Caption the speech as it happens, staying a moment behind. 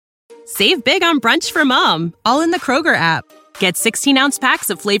Save big on brunch for mom, all in the Kroger app. Get 16-ounce packs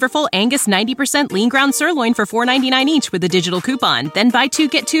of flavorful Angus 90% lean ground sirloin for $4.99 each with a digital coupon. Then buy 2,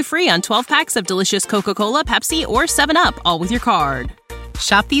 get 2 free on 12 packs of delicious Coca-Cola, Pepsi, or 7-Up, all with your card.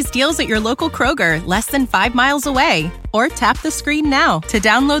 Shop these deals at your local Kroger, less than 5 miles away. Or tap the screen now to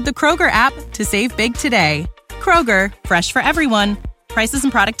download the Kroger app to save big today. Kroger, fresh for everyone. Prices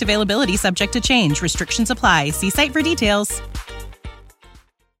and product availability subject to change. Restrictions apply. See site for details.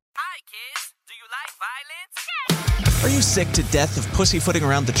 Are you sick to death of pussyfooting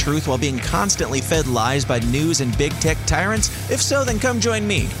around the truth while being constantly fed lies by news and big tech tyrants? If so, then come join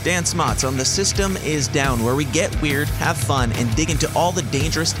me, Dan Smots, on The System Is Down, where we get weird, have fun, and dig into all the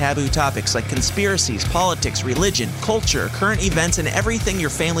dangerous taboo topics like conspiracies, politics, religion, culture, current events, and everything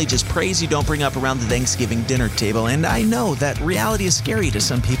your family just prays you don't bring up around the Thanksgiving dinner table. And I know that reality is scary to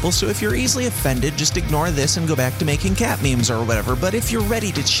some people, so if you're easily offended, just ignore this and go back to making cat memes or whatever. But if you're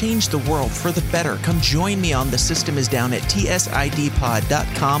ready to change the world for the better, come join me on The System Is Down at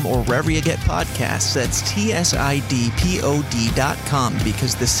tsidpod.com or wherever you get podcasts. That's tsidpod.com,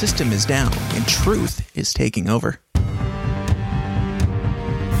 because the system is down and truth is taking over.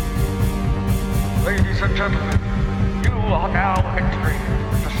 Ladies and gentlemen, you are now entering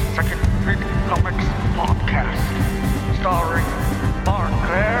the Second Big Comics podcast, starring Mark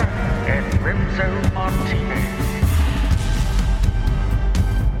Claire and Remzo Martinez.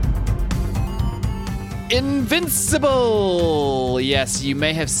 Invincible! Yes, you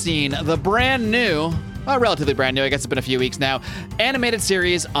may have seen the brand new, well, relatively brand new, I guess it's been a few weeks now, animated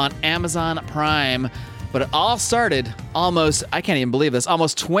series on Amazon Prime. But it all started almost, I can't even believe this,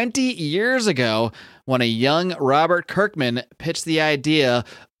 almost 20 years ago when a young Robert Kirkman pitched the idea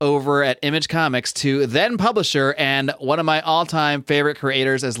over at Image Comics to then publisher and one of my all-time favorite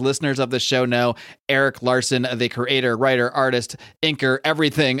creators, as listeners of the show know, Erik Larsen, the creator, writer, artist, inker,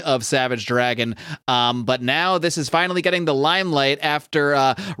 everything of Savage Dragon. But now this is finally getting the limelight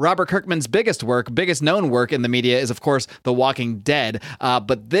after Robert Kirkman's biggest known work in the media is, of course, The Walking Dead.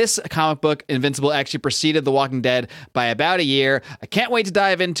 But this comic book, Invincible, actually preceded The Walking Dead by about a year. I can't wait to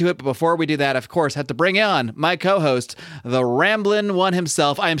dive into it, but before we do that, of course, have to bring on my co-host, the ramblin' one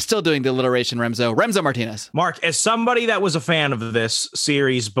himself. I am still doing the alliteration, Remzo Martinez. Mark, as somebody that was a fan of this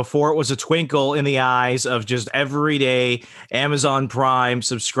series before it was a twinkle in the eyes of just everyday Amazon Prime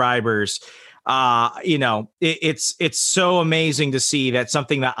subscribers, it's so amazing to see that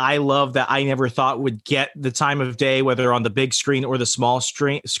something that I love that I never thought would get the time of day, whether on the big screen or the small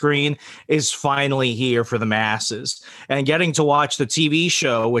screen, is finally here for the masses. And getting to watch the TV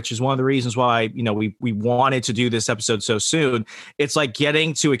show, which is one of the reasons why, we wanted to do this episode so soon. It's like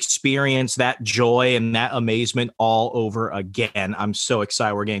getting to experience that joy and that amazement all over again. I'm so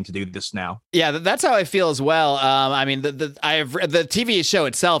excited we're getting to do this now. Yeah, that's how I feel as well. The TV show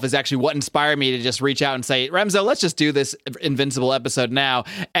itself is actually what inspired me to just reach out and say, Remzo, let's just do this Invincible episode now.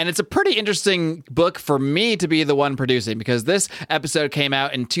 And it's a pretty interesting book for me to be the one producing, because this episode came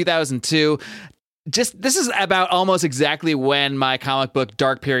out in 2002. This is about almost exactly when my comic book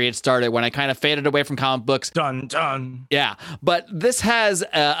dark period started, when I kind of faded away from comic books. Dun, dun. Yeah, but this has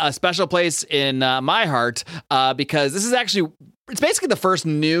a special place in my heart because this is actually... It's basically the first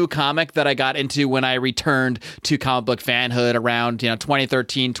new comic that I got into when I returned to comic book fanhood around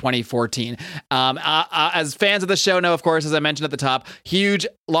 2013, 2014. As fans of the show know, of course, as I mentioned at the top, huge,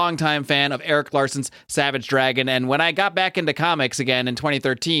 longtime fan of Erik Larsen's Savage Dragon. And when I got back into comics again in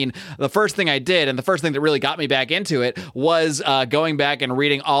 2013, the first thing I did, and the first thing that really got me back into it, was going back and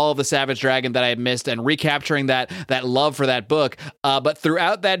reading all of the Savage Dragon that I had missed and recapturing that love for that book. But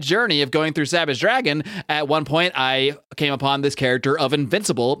throughout that journey of going through Savage Dragon, at one point I came upon this character of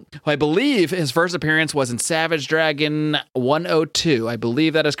Invincible, who I believe his first appearance was in Savage Dragon 102. I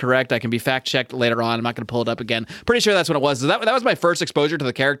believe that is correct. I can be fact-checked later on. I'm not going to pull it up again. Pretty sure that's what it was. So that was my first exposure to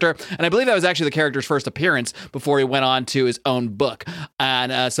the character, and I believe that was actually the character's first appearance before he went on to his own book.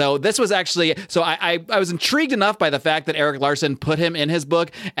 And so this was actually... So I was intrigued enough by the fact that Erik Larsen put him in his book,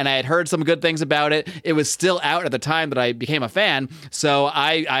 and I had heard some good things about it. It was still out at the time that I became a fan, so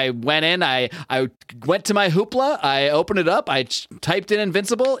I went in, I went to my Hoopla, I opened it up, I typed in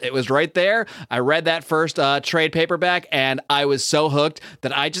Invincible, it was right there. I read that first trade paperback, and I was so hooked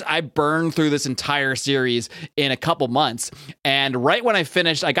that I burned through this entire series in a couple months. And right when I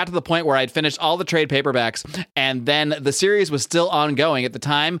finished, I got to the point where I'd finished all the trade paperbacks, and then the series was still ongoing. At the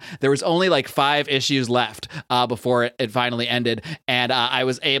time, there was only like 5 issues left before it finally ended, and I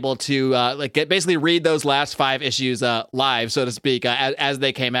was able to basically read those last 5 issues live, so to speak, as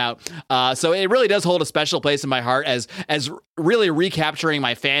they came out. So it really does hold a special place in my heart as really recapturing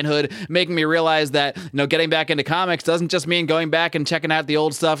my fanhood, making me realize that, getting back into comics doesn't just mean going back and checking out the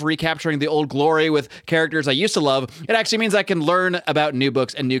old stuff, recapturing the old glory with characters I used to love. It actually means I can learn about new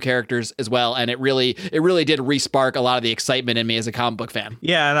books and new characters as well. And it really did re-spark a lot of the excitement in me as a comic book fan.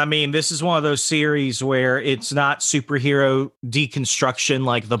 Yeah, and I mean, this is one of those series where it's not superhero deconstruction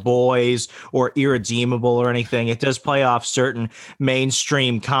like The Boys or Irredeemable or anything. It does play off certain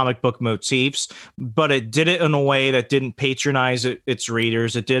mainstream comic book motifs, but it did it in a way that didn't patronize its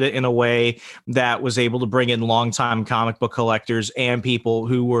readers. It did it in a way that was able to bring in longtime comic book collectors and people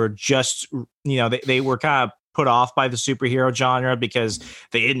who were just, they were kind of put off by the superhero genre because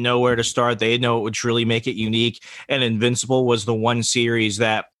they didn't know where to start. They didn't know what would truly make it unique. And Invincible was the one series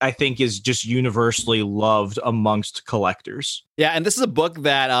that I think is just universally loved amongst collectors. Yeah, and this is a book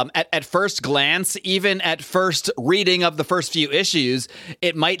that at first glance, even at first reading of the first few issues,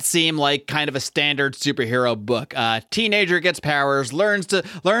 it might seem like kind of a standard superhero book. Teenager gets powers, learns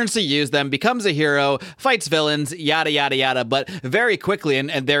to use them, becomes a hero, fights villains, yada, yada, yada. But very quickly, and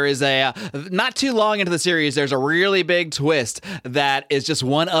there is not too long into the series, there's a really big twist that is just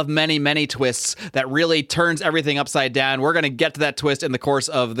one of many, many twists that really turns everything upside down. We're going to get to that twist in the course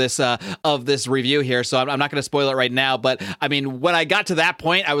of this review here, so I'm not going to spoil it right now. But I mean, when I got to that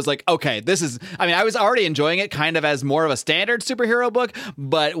point, I was like, okay, I was already enjoying it kind of as more of a standard superhero book,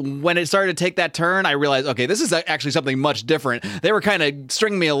 but when it started to take that turn, I realized, okay, this is actually something much different. They were kind of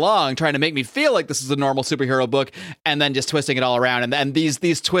stringing me along, trying to make me feel like this is a normal superhero book, and then just twisting it all around. And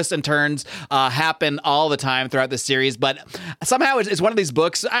these twists and turns happen all the time throughout this series, but somehow it's one of these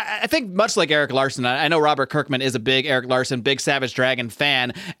books, I think much like Eric Larson. I know Robert Kirkman is a big Eric Larson, big Savage Dragon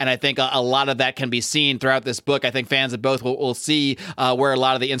fan, and I think a lot of that can be seen throughout this book. I think fans of both will see where a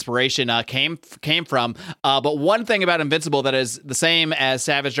lot of the inspiration came from. But one thing about Invincible that is the same as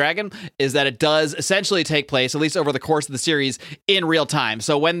Savage Dragon is that it does essentially take place, at least over the course of the series, in real time.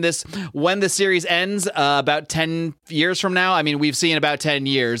 So when the series ends about 10 years from now, I mean, we've seen about 10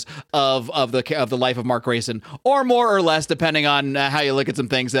 years of the life of Mark Grayson, or more or less, depending on how you look at some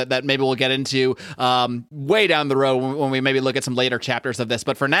things that maybe we'll get into way down the road when we maybe look at some later chapters of this.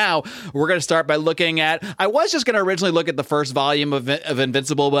 But for now, we're going to start by looking at, I was just going to originally look at the first volume of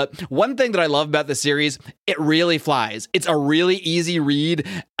Invincible, but one thing that I love about the series, it really flies. It's a really easy read,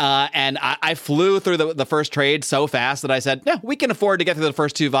 and I flew through the first trade so fast that I said, yeah, we can afford to get through the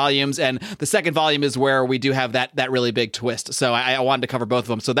first two volumes, and the second volume is where we do have that really big twist. So I wanted to cover both of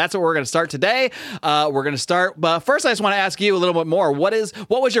them. So that's what we're going to start today. We're going to start, but first I just want to ask you a little bit more. What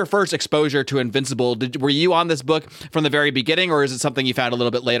was your first exposure to Invincible? Were you on this book from the very beginning, or is it something you found a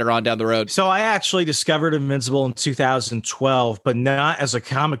little bit later on down the road? So I actually discovered Invincible in 2012, but not as a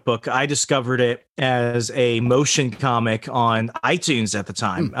comic book. I discovered it as a motion comic on iTunes at the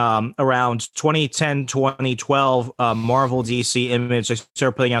time. Around 2010, 2012, Marvel, DC, Image, they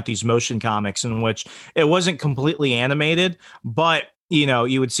started putting out these motion comics in which it wasn't completely animated, but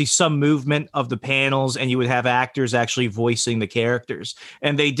you would see some movement of the panels and you would have actors actually voicing the characters.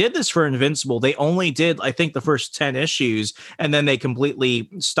 And they did this for Invincible. They only did, I think, the first 10 issues, and then they completely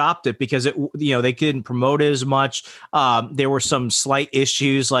stopped it because they didn't promote it as much. There were some slight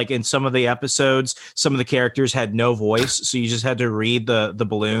issues, like in some of the episodes, some of the characters had no voice. So you just had to read the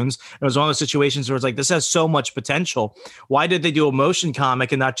balloons. It was one of those situations where it's like, this has so much potential. Why did they do a motion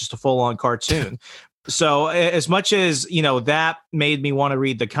comic and not just a full on cartoon? So as much as, that made me want to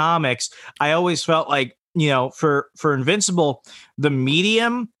read the comics, I always felt like, for Invincible, the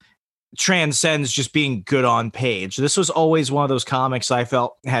medium transcends just being good on page. This was always one of those comics I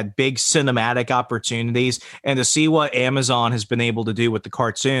felt had big cinematic opportunities, and to see what Amazon has been able to do with the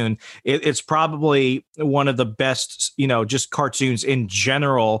cartoon, it's probably one of the best, just cartoons in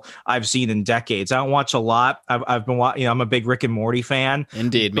general I've seen in decades. I don't watch a lot. I've been watching, I'm a big Rick and Morty fan.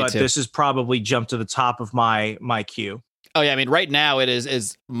 Indeed, me but too. This has probably jumped to the top of my queue. Oh, yeah. I mean, right now it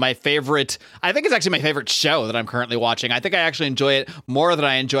is my favorite. I think it's actually my favorite show that I'm currently watching. I think I actually enjoy it more than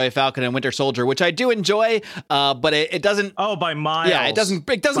I enjoy Falcon and Winter Soldier, which I do enjoy, but it doesn't. Oh, by miles. Yeah, it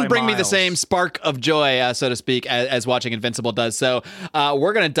doesn't bring me the same spark of joy, so to speak, as watching Invincible does. So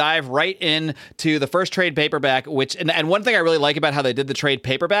we're going to dive right into the first trade paperback, and one thing I really like about how they did the trade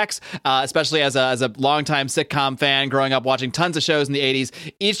paperbacks, especially as a longtime sitcom fan growing up watching tons of shows in the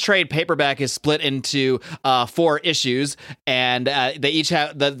 80s, each trade paperback is split into 4 issues. and they each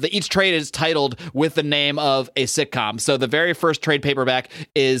have each trade is titled with the name of a sitcom. So the very first trade paperback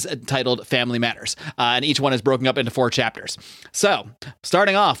is titled Family Matters, and each one is broken up into 4 chapters. So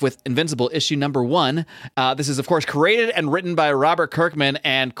starting off with Invincible issue number 1, this is of course created and written by Robert Kirkman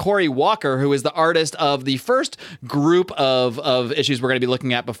and Cory Walker, who is the artist of the first group of issues we're going to be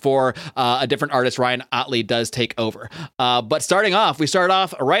looking at before a different artist, Ryan Ottley, does take over. But starting off, we start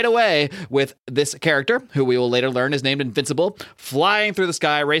off right away with this character, who we will later learn is named Invincible, flying through the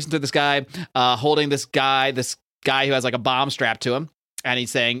sky, racing through the sky, holding this guy who has like a bomb strapped to him. And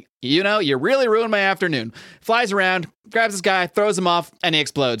he's saying, you know, you really ruined my afternoon. Flies around, grabs this guy, throws him off, and he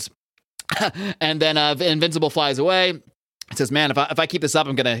explodes. And then Invincible flies away. It says, man, if I keep this up,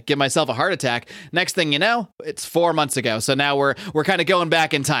 I'm going to give myself a heart attack. Next thing you know, it's 4 months ago. So now we're kind of going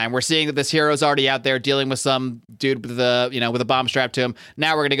back in time. We're seeing that this hero's already out there dealing with some dude with a bomb strapped to him.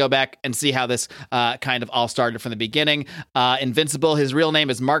 Now we're going to go back and see how this kind of all started from the beginning. Invincible, his real name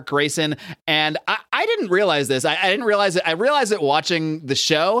is Mark Grayson. And I didn't realize this. I didn't realize it. I realized it watching the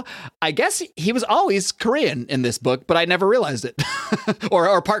show. I guess he was always Korean in this book, but I never realized it.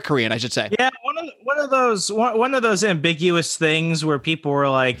 or part Korean, I should say. Yeah, one of those ambiguous things where people were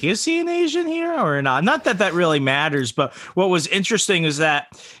like, is he an Asian hero or not? Not that really matters, but what was interesting is that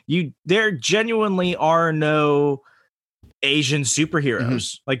there genuinely are no Asian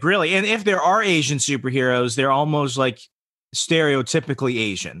superheroes, like really. And if there are Asian superheroes, they're almost like stereotypically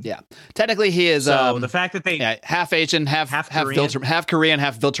Asian. Yeah, technically he is. So the fact that half Asian, half Korean, half Korean,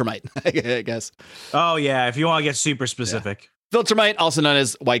 half Viltrumite, I guess. Oh yeah, if you want to get super specific. Yeah. Viltrumite, also known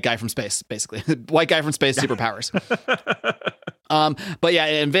as white guy from space, basically. White guy from space, superpowers. But yeah,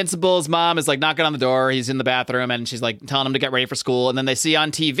 Invincible's mom is like knocking on the door. He's in the bathroom and she's like telling him to get ready for school. And then they see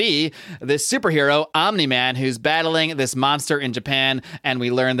on TV this superhero, Omni-Man, who's battling this monster in Japan. And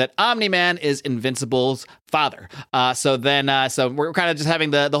we learn that Omni-Man is Invincible's father. So we're kind of just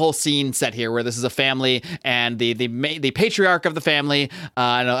having the whole scene set here where this is a family and the patriarch of the family.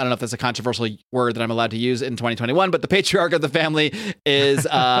 I don't know if that's a controversial word that I'm allowed to use in 2021, but the patriarch of the family is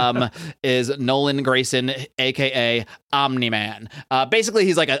Nolan Grayson, aka Omni-Man. Basically,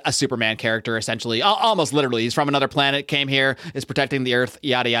 he's like a Superman character, essentially. Almost literally. He's from another planet, came here, is protecting the Earth,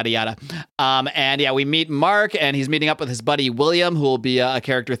 yada, yada, yada. And yeah, we meet Mark, and he's meeting up with his buddy William, who will be a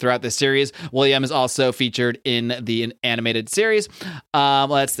character throughout this series. William is also featured in the animated series.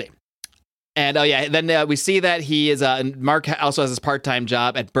 Let's see. And then we see that he is Mark also has his part-time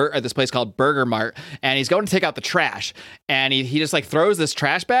job at this place called Burger Mart, and he's going to take out the trash, and he just like throws this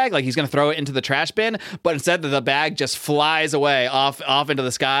trash bag, like he's going to throw it into the trash bin, but instead the bag just flies away off into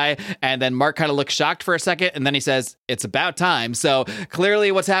the sky, and then Mark kind of looks shocked for a second, and then he says, "It's about time." So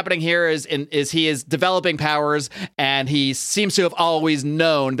clearly what's happening here is he is developing powers, and he seems to have always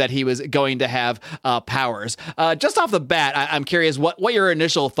known that he was going to have powers. Just off the bat, I'm curious what your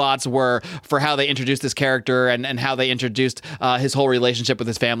initial thoughts were for how they introduced this character and how they introduced his whole relationship with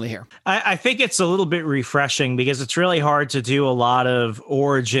his family here. I think it's a little bit refreshing because it's really hard to do a lot of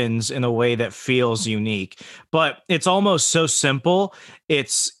origins in a way that feels unique, but it's almost so simple.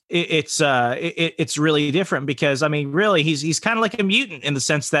 It's really different because, I mean, really, he's kind of like a mutant in the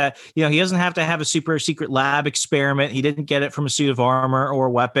sense that, you know, he doesn't have to have a super secret lab experiment. He didn't get it from a suit of armor or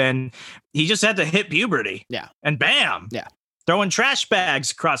a weapon. He just had to hit puberty. Yeah. And bam. Yeah. Throwing trash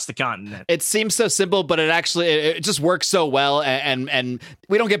bags across the continent. It seems so simple, but it just works so well, and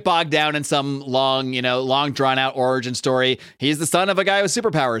we don't get bogged down in some long drawn out origin story. He's the son of a guy with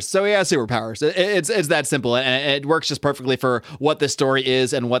superpowers, so he has superpowers. It's that simple, and it works just perfectly for what this story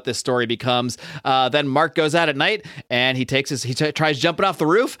is and what this story becomes. Then Mark goes out at night, and he tries jumping off the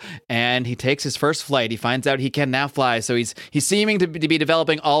roof, and he takes his first flight. He finds out he can now fly, so he's seeming to be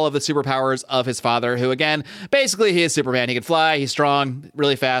developing all of the superpowers of his father, who again, basically he is Superman. He can fly. He's strong,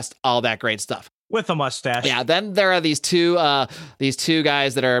 really fast, all that great stuff. With a mustache. Yeah, then there are these two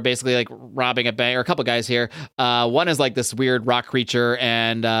guys that are basically like robbing a bank, or a couple guys here. One is like this weird rock creature,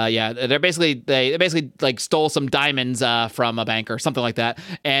 and they basically like stole some diamonds from a bank or something like that.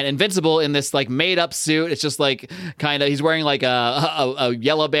 And Invincible in this like made up suit, it's just like kind of, he's wearing like a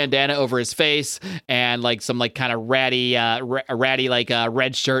yellow bandana over his face and like some like kind of ratty like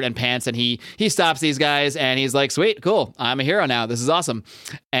red shirt and pants, and he stops these guys and he's like, sweet, cool, I'm a hero now, this is awesome.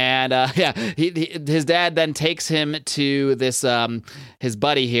 And he his dad then takes him to this his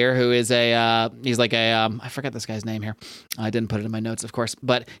buddy here, who is he's like I forget this guy's name here. I didn't put it in my notes, of course,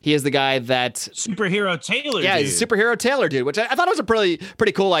 but he is the guy that superhero tailor. Yeah, dude. he's a superhero tailor dude, which I thought was a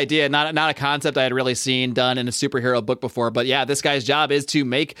pretty cool idea. Not a concept I had really seen done in a superhero book before, but yeah, this guy's job is to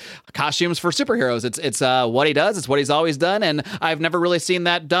make costumes for superheroes. It's what he does. It's what he's always done, and I've never really seen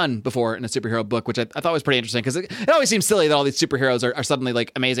that done before in a superhero book, which I thought was pretty interesting because it always seems silly that all these superheroes are suddenly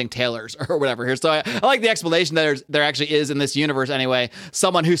like amazing tailors or whatever here. So I like the explanation that there actually is in this universe anyway,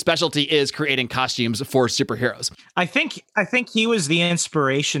 someone whose specialty is creating costumes for superheroes. I think he was the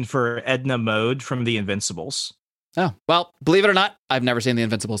inspiration for Edna Mode from The Invincibles. Oh, well, believe it or not, I've never seen The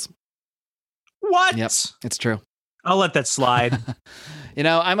Invincibles. What? Yep, it's true. I'll let that slide.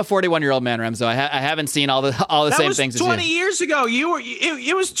 I'm a 41-year-old man, Rem, so I haven't seen all the same things as you. 20 years ago.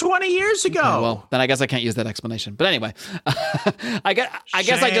 It was 20 years ago. Okay, well, then I guess I can't use that explanation. But anyway, I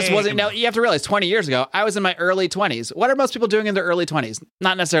guess I just wasn't. Now you have to realize, 20 years ago, I was in my early 20s. What are most people doing in their early 20s?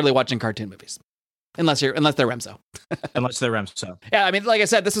 Not necessarily watching cartoon movies. Unless they're Remso. Unless they're Remso. Yeah, I mean, like I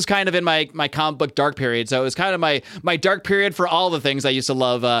said, this was kind of in my comic book dark period. So it was kind of my dark period for all the things I used to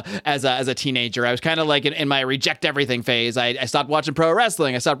love as a teenager. I was kind of like in my reject everything phase. I stopped watching pro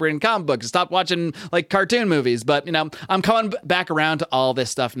wrestling. I stopped reading comic books. I stopped watching like cartoon movies. But, I'm coming back around to all this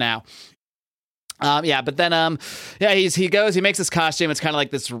stuff now. But then, he makes this costume. It's kind of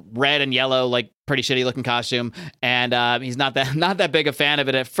like this red and yellow, like pretty shitty looking costume. And, he's not that big a fan of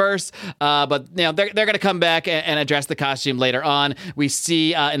it at first. But they're going to come back and address the costume later on. We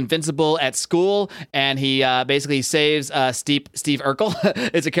see, Invincible at school, and he, basically saves, Steve Urkel.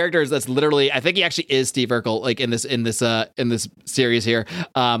 It's a character that's literally, I think he actually is Steve Urkel, like in this series here.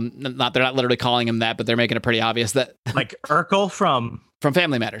 They're not literally calling him that, but they're making it pretty obvious that like Urkel from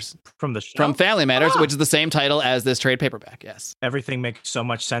Family Matters. From the show? From Family Matters, which is the same title as this trade paperback, yes. Everything makes so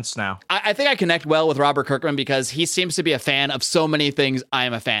much sense now. I think I connect well with Robert Kirkman because he seems to be a fan of so many things I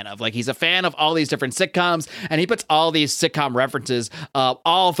am a fan of. Like, he's a fan of all these different sitcoms, and he puts all these sitcom references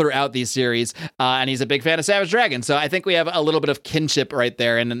all throughout these series, and he's a big fan of Savage Dragon. So I think we have a little bit of kinship right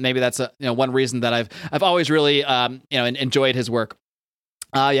there, and maybe that's one reason that I've always really enjoyed his work.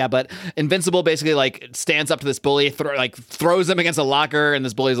 But Invincible basically like stands up to this bully, throws him against a locker, and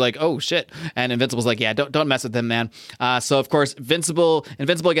this bully's like, "Oh shit!" And Invincible's like, "Yeah, don't mess with him, man." So of course, Invincible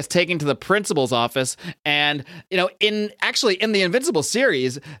gets taken to the principal's office, and in the Invincible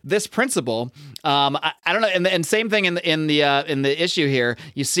series, this principal, I don't know, and same thing in the issue here,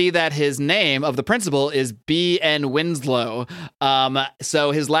 you see that his name of the principal is B.N. Winslow.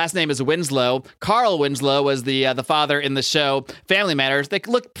 So his last name is Winslow. Carl Winslow was the father in the show Family Matters. They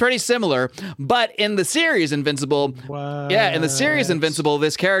look pretty similar, but in the series Invincible,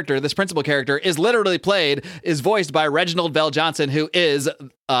 this principal character is voiced by Reginald Vell Johnson, who is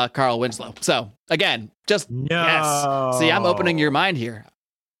Carl Winslow. So again, yes. See, I'm opening your mind here.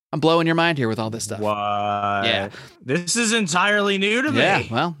 I'm blowing your mind here with all this stuff. What? Yeah. This is entirely new to me. Yeah,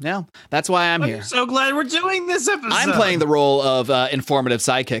 well, yeah. That's why I'm here. I'm so glad we're doing this episode. I'm playing the role of informative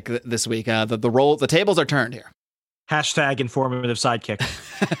sidekick this week. The tables are turned here. Hashtag informative sidekick.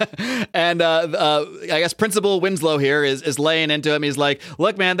 And I guess Principal Winslow here is laying into him. He's like,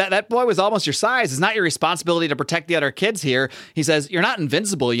 "Look, man, that boy was almost your size. It's not your responsibility to protect the other kids here." He says, "You're not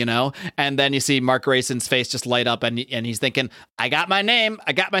invincible, And then you see Mark Grayson's face just light up, and he's thinking, "I got my name.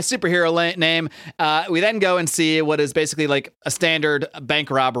 I got my superhero name." We then go and see what is basically like a standard bank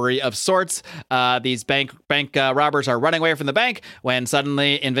robbery of sorts. These bank robbers are running away from the bank when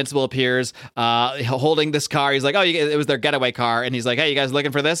suddenly Invincible appears, holding this car. He's like, "Oh, it was their getaway car," and he's like, "Hey, you guys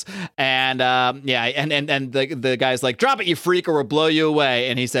looking for this?" And the guy's like, "Drop it, you freak, or we'll blow you away."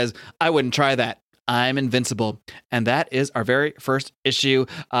 And he says, "I wouldn't try that. I'm invincible." And that is our very first issue.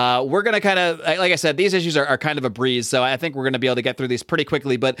 We're going to kind of, like I said, these issues are kind of a breeze, so I think we're going to be able to get through these pretty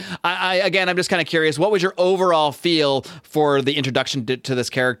quickly. But I'm just kind of curious, what was your overall feel for the introduction to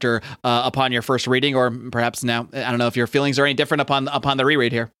this character upon your first reading, or perhaps now? I don't know if your feelings are any different upon the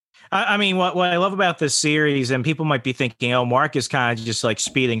reread here. I mean, what I love about this series, and people might be thinking, "Oh, Mark is kind of just like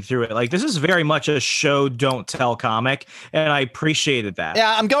speeding through it." Like, this is very much a show don't tell comic, and I appreciated that.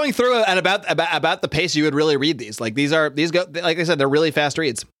 Yeah, I'm going through it at about the pace you would really read these. Like these go, like I said, they're really fast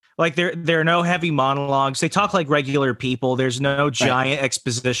reads. Like, there are no heavy monologues. They talk like regular people. There's no giant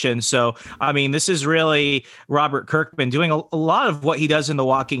exposition. So, I mean, this is really Robert Kirkman doing a lot of what he does in The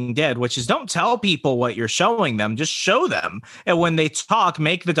Walking Dead, which is don't tell people what you're showing them. Just show them. And when they talk,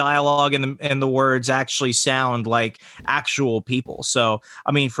 make the dialogue and the words actually sound like actual people. So,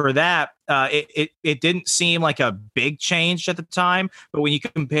 I mean, for that, It didn't seem like a big change at the time, but when you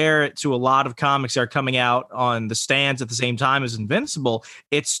compare it to a lot of comics that are coming out on the stands at the same time as Invincible,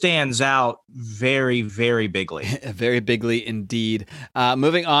 it stands out very, very bigly. Very bigly indeed.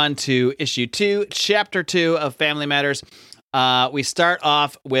 Moving on to issue 2, chapter 2 of Family Matters. We start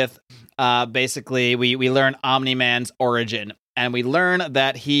off with basically we learn Omni-Man's origin. And we learn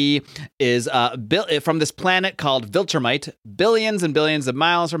that he is from this planet called Viltrumite, billions and billions of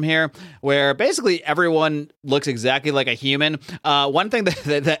miles from here, where basically everyone looks exactly like a human. One thing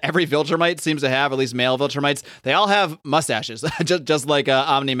that every Viltrumite seems to have, at least male Viltrumites, they all have mustaches, just like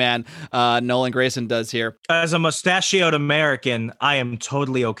Omni-Man Nolan Grayson does here. As a mustachioed American, I am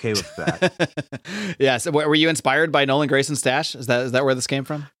totally okay with that. Yeah, so were you inspired by Nolan Grayson's stash? Is that where this came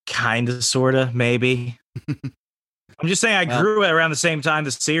from? Kind of, sort of, maybe. I'm just saying I grew around the same time the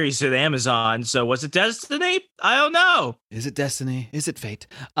series hit Amazon. So was it destiny? I don't know. Is it destiny? Is it fate?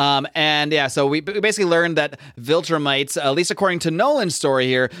 And yeah, so we basically learned that Viltrumites, at least according to Nolan's story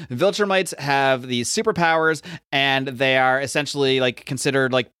here, Viltrumites have these superpowers, and they are essentially like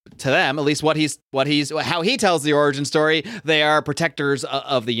considered, like, to them, at least how he tells the origin story, they are protectors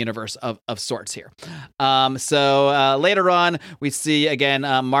of the universe of sorts here. So later on, we see again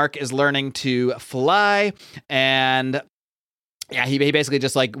Mark is learning to fly, and yeah, he basically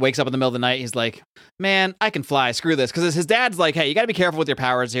just like wakes up in the middle of the night. He's like, man, I can fly. Screw this. Because his dad's like, hey, you got to be careful with your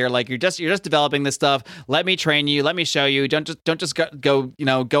powers here. Like, you're just developing this stuff. Let me train you. Let me show you. Don't just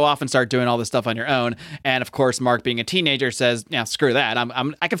go off and start doing all this stuff on your own. And of course, Mark, being a teenager, says, yeah, screw that.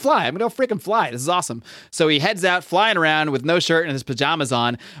 I can fly. I'm gonna go freaking fly. This is awesome. So he heads out flying around with no shirt and his pajamas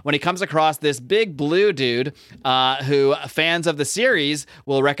on when he comes across this big blue dude who fans of the series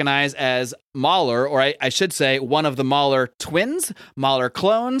will recognize as Mauler, or I should say one of the Mauler twins, Mauler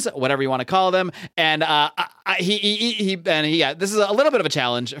clones, whatever you want to call them. And this is a little bit of a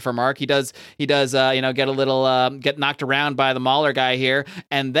challenge for Mark. He does get a little get knocked around by the Mauler guy here,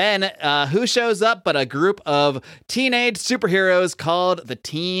 and then who shows up but a group of teenage superheroes called the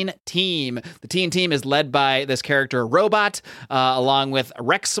Teen Team. The Teen Team is led by this character Robot, along with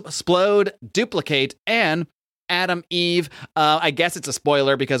Rex Splode, Duplicate, and Adam Eve. I guess it's a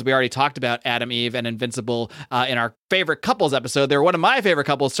spoiler because we already talked about Adam Eve and Invincible in our favorite couples episode. They're one of my favorite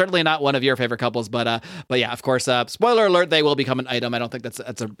couples, certainly not one of your favorite couples, but yeah, of course, spoiler alert, they will become an item. I don't think that's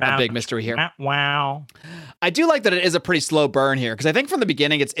a big mystery here. Wow. I do like that it is a pretty slow burn here, because I think from the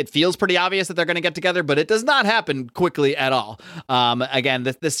beginning it feels pretty obvious that they're going to get together, but it does not happen quickly at all. Again,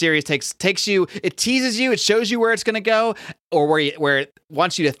 this series takes you, it teases you, it shows you where it's going to go, or where it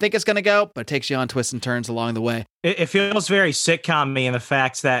wants you to think it's going to go, but it takes you on twists and turns along the way. It feels very sitcom-y in the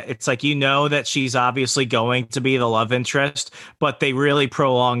fact that it's like, that she's obviously going to be the love interest, but they really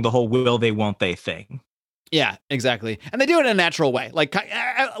prolong the whole will they, won't they thing. Yeah, exactly. And they do it in a natural way. Like,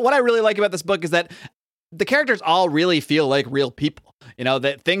 what I really like about this book is that the characters all really feel like real people.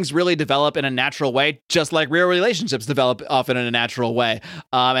 That things really develop in a natural way, just like real relationships develop often in a natural way.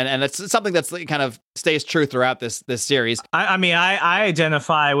 And it's something that's kind of stays true throughout this series. I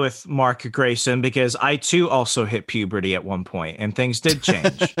identify with Mark Grayson because I too also hit puberty at one point, and things did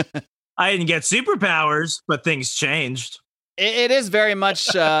change. I didn't get superpowers, but things changed. It is very much,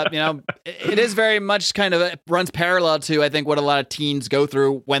 it is very much kind of runs parallel to, I think, what a lot of teens go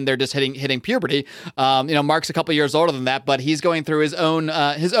through when they're just hitting puberty. Mark's a couple years older than that, but he's going through his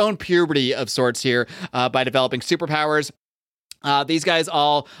own puberty of sorts here by developing superpowers. These guys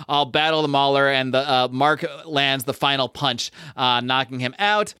all battle the Mauler, and the Mark lands the final punch, knocking him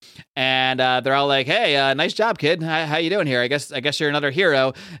out. And they're all like, "Hey, nice job, kid. How you doing here? I guess you're another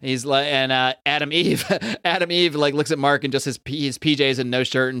hero." He's like, and Adam Eve like looks at Mark in just his PJs and no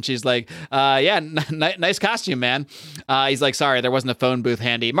shirt, and she's like, "Yeah, nice costume, man." He's like, "Sorry, there wasn't a phone booth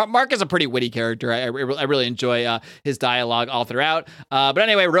handy." Mark is a pretty witty character. I really enjoy his dialogue all throughout. But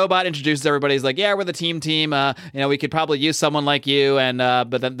anyway, Robot introduces everybody. He's like, "Yeah, we're the team. We could probably use someone like you." And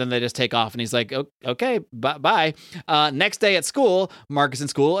but then they just take off, and he's like, "Okay, bye." Next day at school, Mark is in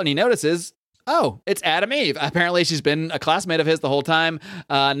school, and he notices, oh, it's Adam Eve. Apparently, she's been a classmate of his the whole time.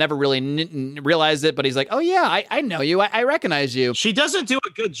 Never really realized it, but he's like, "Oh yeah, I know you. I recognize you." She doesn't do a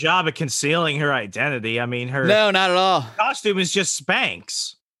good job at concealing her identity. I mean, no, not at all. Costume is just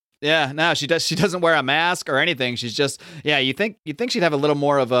Spanx. Yeah, no, she doesn't wear a mask or anything. She's just, yeah, you think she'd have a little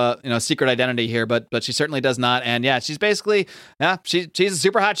more of a, secret identity here, but she certainly does not. And yeah, she's basically, she's a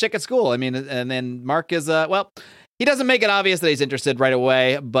super hot chick at school. I mean, and then Mark is, he doesn't make it obvious that he's interested right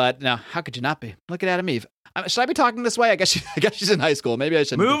away, but now how could you not be? Look at Adam Eve. Should I be talking this way? I guess she's in high school. Maybe I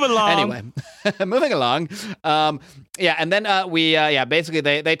shouldn't. Move along. Anyway, moving along. Yeah, and then basically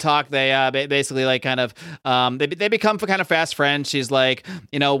they talk. They basically like kind of they become kind of fast friends. She's like,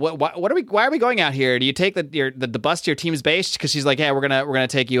 why are we going out here? Do you take the bus to your team's base? Because she's like, yeah, we're gonna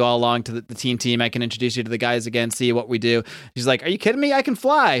take you all along to the team. I can introduce you to the guys again, see what we do. She's like, are you kidding me? I can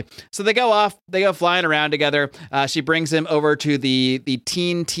fly. So they go off. They go flying around together. She brings him over to the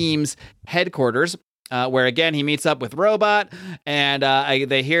teen team's headquarters. Where again he meets up with Robot, and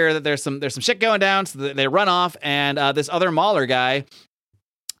they hear that there's some shit going down, so they run off, and this other Mauler guy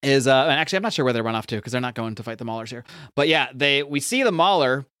is and actually I'm not sure where they run off to because they're not going to fight the Maulers here, but yeah, we see the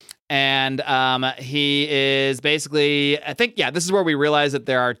Mauler, and he is basically, I think, this is where we realize that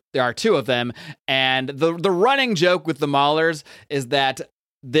there are two of them, and the running joke with the Maulers is that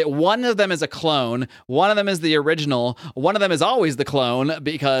one of them is a clone, one of them is the original, one of them is always the clone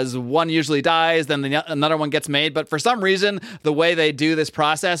because one usually dies, then another one gets made. But for some reason, the way they do this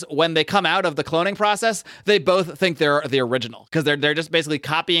process, when they come out of the cloning process, they both think they're the original because they're just basically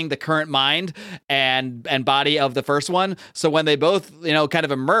copying the current mind and body of the first one. So when they both kind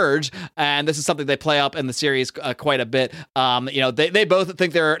of emerge, and this is something they play up in the series quite a bit, they both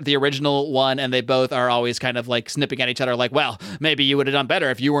think they're the original one, and they both are always kind of like snipping at each other, like, well, maybe you would have done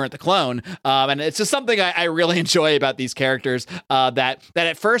better if you weren't the clone. And it's just something I really enjoy about these characters that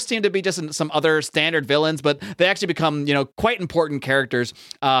at first seem to be just some other standard villains, but they actually become, quite important characters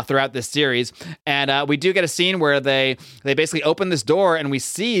throughout this series. And we do get a scene where they basically open this door and we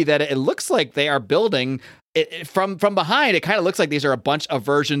see that it looks like they are building from behind. It kind of looks like these are a bunch of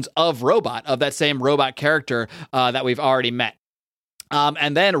versions of Robot, of that same Robot character that we've already met.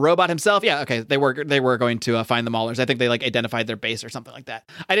 And then Robot himself, they were going to find the Maulers. I think they identified their base or something like that.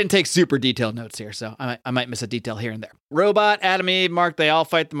 I didn't take super detailed notes here, so I might miss a detail here and there. Robot, Adam, Eve, Mark, they all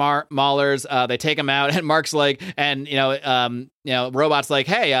fight the Maulers. They take them out, and Mark's like, and Robot's like,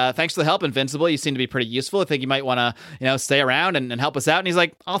 hey, thanks for the help, Invincible. You seem to be pretty useful. I think you might want to, stay around and help us out. And he's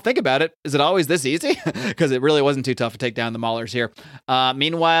like, I'll think about it. Is it always this easy? Because it really wasn't too tough to take down the Maulers here.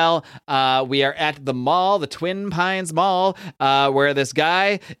 Meanwhile, we are at the mall, the Twin Pines Mall, where this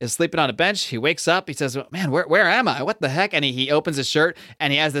guy is sleeping on a bench. He wakes up. He says, man, where am I? What the heck? And he opens his shirt,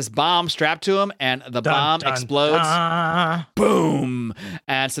 and he has this bomb strapped to him, and the bomb explodes. Boom.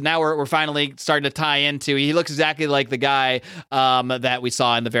 And so now we're finally starting to tie into, he looks exactly like the guy that we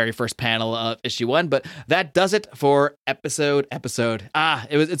saw in the very first panel of issue 1, but that does it for episode.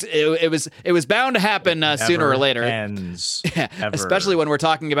 It was bound to happen sooner or later. Ends. Yeah, especially when we're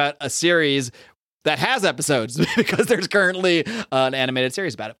talking about a series that has episodes because there's currently an animated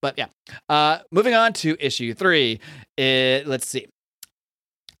series about it. But yeah, moving on to issue 3. Let's see.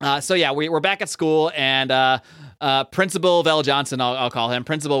 We're back at school, and Principal Vel Johnson, I'll call him,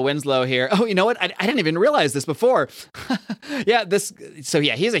 Principal Winslow here. Oh, you know what? I didn't even realize this before.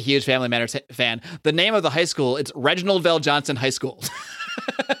 He's a huge Family Matters fan. The name of the high school, it's Reginald Vel Johnson High School.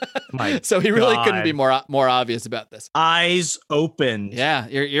 So he really couldn't be more obvious about this. Eyes open. Yeah,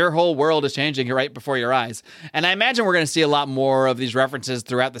 your whole world is changing right before your eyes. And I imagine we're going to see a lot more of these references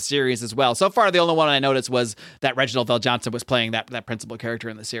throughout the series as well. So far, the only one I noticed was that Reginald Vel Johnson was playing that principal character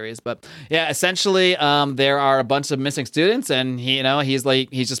in the series. But yeah, essentially, there are a bunch of missing students, and he's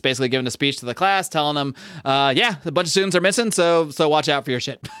just basically giving a speech to the class, telling them, a bunch of students are missing, so watch out for your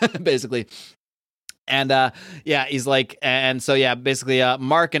shit, basically. And he's like, and so basically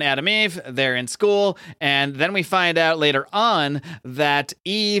Mark and Adam Eve, they're in school, and then we find out later on that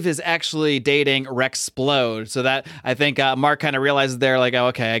Eve is actually dating Rexplode. So that, I think Mark kind of realizes they're like, oh,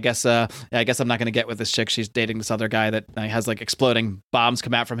 okay, I guess I'm not going to get with this chick. She's dating this other guy that has exploding bombs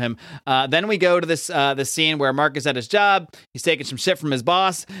come out from him. Then we go to this scene where Mark is at his job. He's taking some shit from his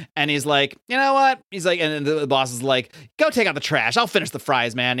boss, and he's like, you know what? He's like, and the boss is like, go take out the trash. I'll finish the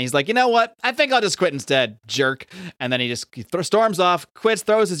fries, man. And he's like, you know what? I think I'll just quit instead, jerk. And then he storms off, quits,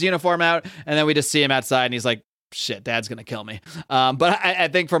 throws his uniform out, and then we just see him outside, and he's like, shit, Dad's gonna kill me. But I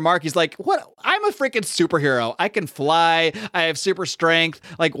think for Mark, he's like, what? I'm a freaking superhero. I can fly. I have super strength.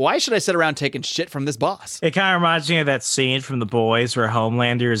 Like, why should I sit around taking shit from this boss? It kind of reminds me of that scene from The Boys where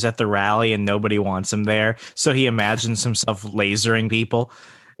Homelander is at the rally and nobody wants him there. So he imagines himself lasering people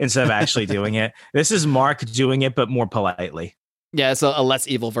instead of actually doing it. This is Mark doing it, but more politely. Yeah, it's a less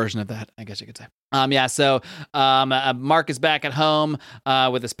evil version of that, I guess you could say. So Mark is back at home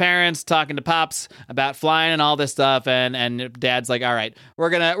with his parents, talking to Pops about flying and all this stuff, and Dad's like, all right, we're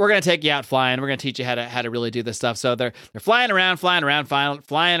gonna take you out flying. We're gonna teach you how to really do this stuff. So they're flying around,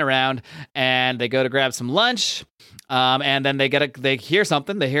 and they go to grab some lunch. And then they hear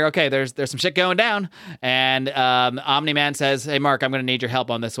something. They hear, okay, there's some shit going down, and Omni-Man says, hey, Mark, I'm gonna need your help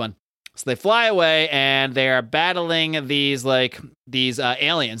on this one. So they fly away and they are battling these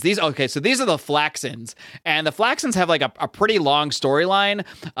aliens. These are the Flaxons, and the Flaxons have like a pretty long storyline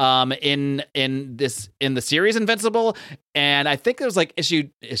in the series Invincible. And I think there's like issue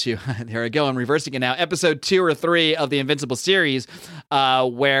here I go, I'm reversing it now, episode 2 or 3 of the Invincible series,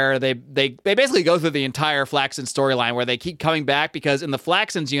 where they basically go through the entire Flaxon storyline, where they keep coming back because in the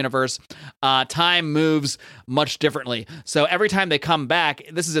Flaxons universe, time moves much differently. So every time they come back,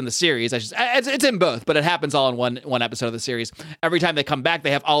 this is in the series, it's in both, but it happens all in one episode of the series. Every time they come back,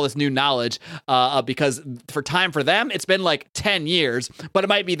 they have all this new knowledge, because for time for them, it's been like 10 years, but it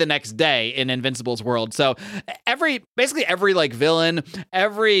might be the next day in Invincible's world. So basically every like villain,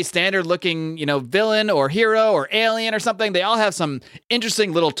 every standard looking, villain or hero or alien or something, they all have some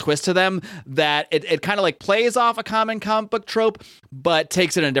interesting little twist to them that it kind of like plays off a common comic book trope, but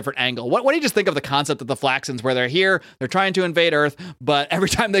takes it in a different angle. What do you just think of the concept of the Flaxons, where they're here, they're trying to invade Earth, but every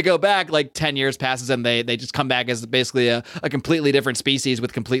time they go back, like 10 years passes and they just come back as basically a completely different species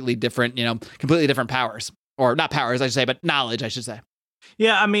with completely different powers, or not powers, I should say, but knowledge, I should say.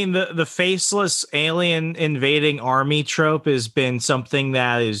 Yeah, I mean, the faceless alien invading army trope has been something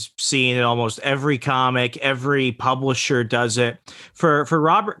that is seen in almost every comic. Every publisher does it. For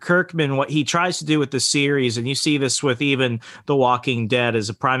Robert Kirkman, what he tries to do with the series, and you see this with even The Walking Dead as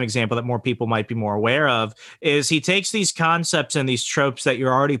a prime example that more people might be more aware of, is he takes these concepts and these tropes that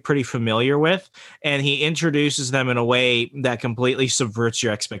you're already pretty familiar with, and he introduces them in a way that completely subverts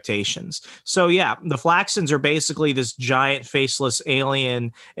your expectations. So yeah, the Flaxons are basically this giant faceless alien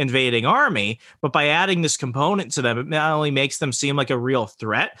invading army, but by adding this component to them, it not only makes them seem like a real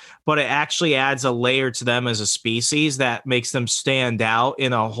threat, but it actually adds a layer to them as a species that makes them stand out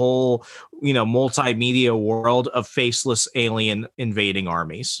in a whole, multimedia world of faceless alien invading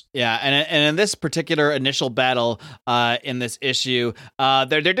armies. Yeah, and in this particular initial battle in this issue,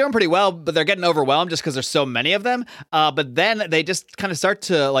 they're doing pretty well, but they're getting overwhelmed just because there's so many of them. But then they just kind of start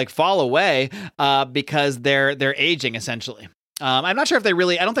to like fall away because they're aging essentially. I'm not sure if I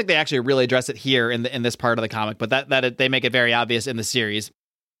don't think they actually really address it here in this part of the comic, but that they make it very obvious in the series.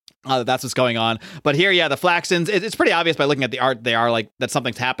 That's what's going on. But here, yeah, the Flaxons, it's pretty obvious by looking at the art. They are like that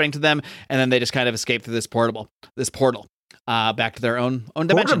something's happening to them, and then they just kind of escape through this portal, back to their own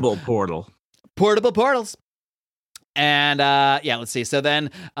dimension. Portable portals. And let's see. So then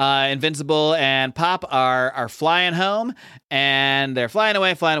Invincible and Pop are flying home, and they're flying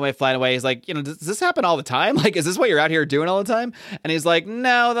away. He's like, does this happen all the time? Like, is this what you're out here doing all the time? And he's like,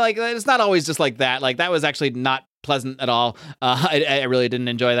 no, like it's not always just like that. Like that was actually not pleasant at all. I really didn't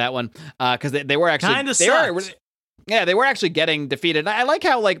enjoy that one because they were actually kind of sucked. Yeah, they were actually getting defeated. I like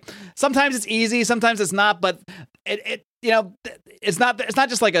how like sometimes it's easy, sometimes it's not, but it's not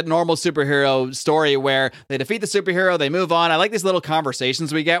just like a normal superhero story where they defeat the superhero, they move on. I like these little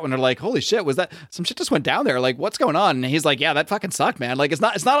conversations we get when they're like, "Holy shit, was that some shit just went down there? Like, what's going on?" And he's like, "Yeah, that fucking sucked, man. Like, it's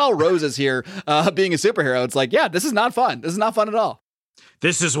not all roses here. Being a superhero, it's like, yeah, this is not fun. This is not fun at all."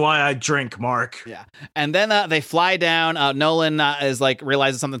 This is why I drink, Mark. Yeah. And then they fly down. Nolan is like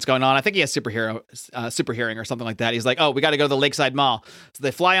realizes something's going on. I think he has super hearing or something like that. He's like, oh, we got to go to the Lakeside Mall. So they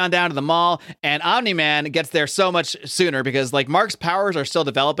fly on down to the mall, and Omni-Man gets there so much sooner because like Mark's powers are still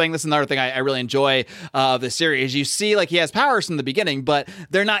developing. This is another thing I really enjoy of the series. You see like he has powers from the beginning, but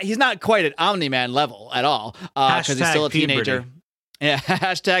he's not quite at Omni-Man level at all because he's still a teenager. Puberty. Yeah,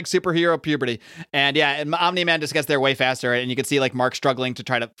 hashtag superhero puberty. And yeah, and Omni-Man just gets there way faster, and you can see like Mark struggling to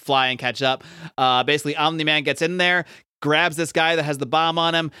try to fly and catch up. Basically, Omni-Man gets in there, grabs this guy that has the bomb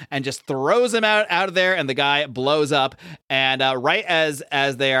on him, and just throws him out of there, and the guy blows up. And right as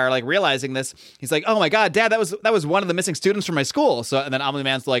they are like realizing this, he's like, "Oh my God, Dad, that was one of the missing students from my school." So and then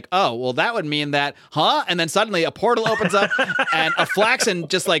Omni-Man's like, "Oh, well, that would mean that, huh?" And then suddenly a portal opens up, and a Flaxon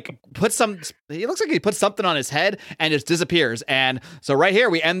just like puts he looks like he puts something on his head and just disappears. And so right here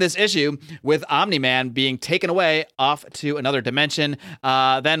we end this issue with Omni-Man being taken away off to another dimension.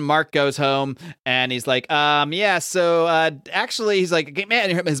 Then Mark goes home and he's like, so actually he's like,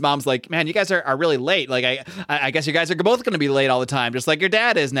 man, his mom's like, man, you guys are really late. Like I guess you guys are both going to be late all the time, just like your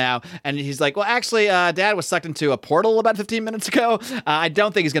dad is now. And he's like, well, actually, Dad was sucked into a portal about 15 minutes ago. I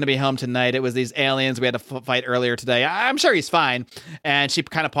don't think he's going to be home tonight. It was these aliens we had to fight earlier today. I'm sure he's fine. And she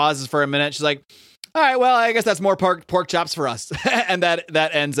kind of pauses for a minute. She's like, all right, well, I guess that's more pork chops for us. And that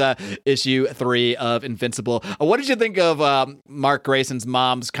ends issue 3 of Invincible. What did you think of Mark Grayson's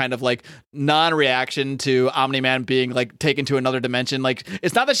mom's kind of like non-reaction to Omni-Man being like taken to another dimension? Like,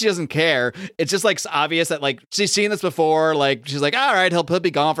 it's not that she doesn't care. It's just like obvious that like she's seen this before. Like, she's like, all right, he'll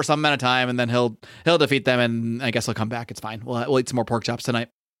be gone for some amount of time, and then he'll defeat them, and I guess he'll come back. It's fine. We'll eat some more pork chops tonight.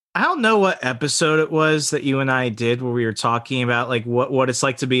 I don't know what episode it was that you and I did where we were talking about like what it's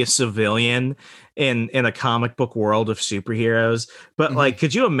like to be a civilian in a comic book world of superheroes. But like,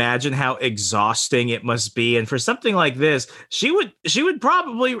 could you imagine how exhausting it must be? And for something like this, she would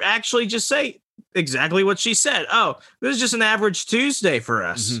probably actually just say exactly what she said. Oh, this is just an average Tuesday for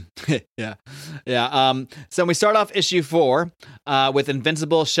us. Yeah. So we start off issue 4 with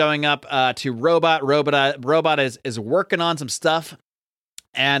Invincible showing up to Robot. Robot is working on some stuff.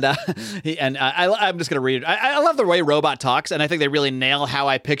 And I'm just gonna read it. I love the way Robot talks, and I think they really nail how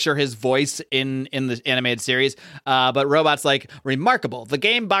I picture his voice in the animated series. But Robot's like, remarkable. The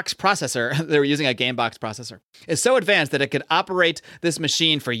Gamebox processor, they were using a Gamebox processor, is so advanced that it could operate this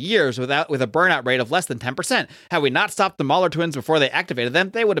machine for years with a burnout rate of less than 10%. Had we not stopped the Mauler twins before they activated them,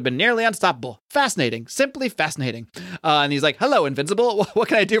 they would have been nearly unstoppable. Fascinating, simply fascinating. And he's like, hello, Invincible. What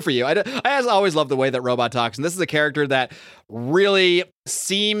can I do for you? I always love the way that Robot talks, and this is a character that really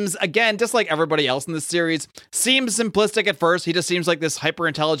seems, again, just like everybody else in this series, seems simplistic at first. He just seems like this hyper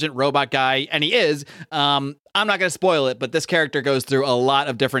intelligent robot guy, and he is. I'm not going to spoil it, but this character goes through a lot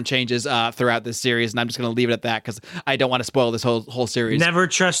of different changes throughout this series, and I'm just going to leave it at that because I don't want to spoil this whole series. Never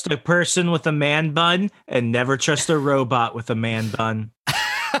trust a person with a man bun, and never trust a robot with a man bun.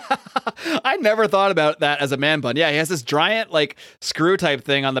 I never thought about that as a man bun. Yeah, he has this giant like screw type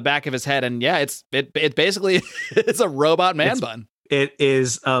thing on the back of his head, and yeah, it basically it's a robot man bun. It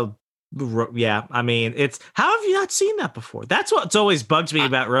is yeah. I mean, it's how have you not seen that before? That's what's always bugs me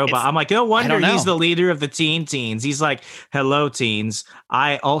about Robot. I'm like, no wonder he's the leader of the teens. He's like, hello, teens.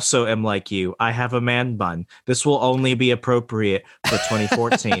 I also am like you. I have a man bun. This will only be appropriate for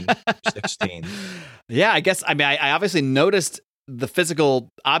 2014, 16. Yeah, I guess. I mean, I obviously noticed the physical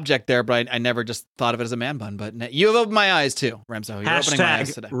object there, but I never just thought of it as a man bun. But you have opened my eyes too, Remso. You're opening my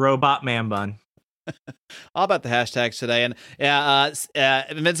eyes today. Robot man bun. All about the hashtags today. And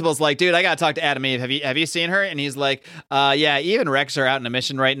Invincible's like, dude, I gotta talk to Adam Eve. Have you seen her? And he's like, yeah, Eve and Rex are out in a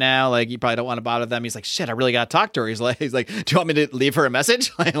mission right now. Like, you probably don't want to bother them. He's like, shit, I really gotta talk to her. He's like, do you want me to leave her a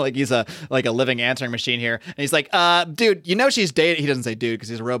message? Like he's a living answering machine here. And he's like, dude, you know she's dating. He doesn't say dude because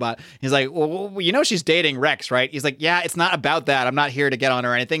he's a robot. He's like, well, you know she's dating Rex, right? He's like, yeah, it's not about that. I'm not here to get on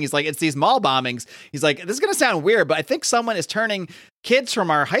her or anything. He's like, it's these mall bombings. He's like, this is gonna sound weird, but I think someone is turning kids from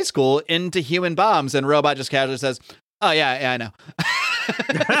our high school into human bombs. And Robot just casually says, oh yeah, I know.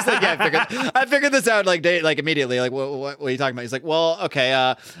 It's like, yeah, I figured this out like immediately. Like, what are you talking about? He's like, well, okay,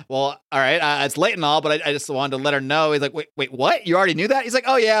 well, all right, it's late and all, but I just wanted to let her know. He's like, wait, what? You already knew that? He's like,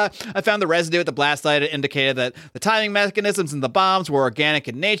 oh yeah, I found the residue at the blast site. It indicated that the timing mechanisms in the bombs were organic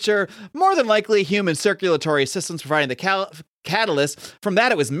in nature, more than likely human circulatory systems providing the catalyst. From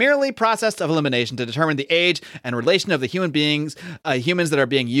that, it was merely process of elimination to determine the age and relation of the humans that are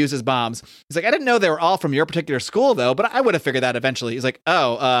being used as bombs. He's like, I didn't know they were all from your particular school though, but I would have figured that eventually. He's like,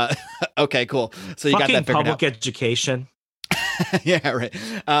 oh, okay, cool. So you got that figured out. Public education. Yeah,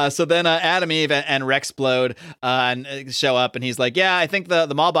 right. So then Adam Eve and Rexplode and show up, and he's like, yeah, I think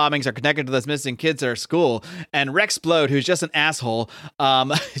the mall bombings are connected to those missing kids at our school. And Rexplode, who's just an asshole,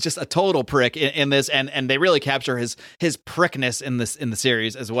 is just a total prick in this, and they really capture his prickness in the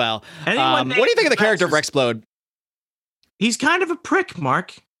series as well. What do you think of the character of Rexplode? He's kind of a prick,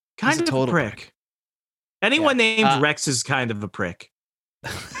 Mark. Kind of a prick. Anyone named Rex is kind of a prick.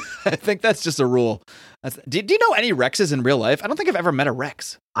 I think that's just a rule. Do you know any Rexes in real life? I don't think I've ever met a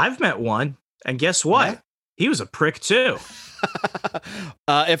Rex. I've met one, and guess what? He was a prick too.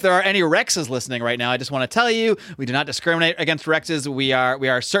 If there are any Rexes listening right now, I just want to tell you, we do not discriminate against Rexes. We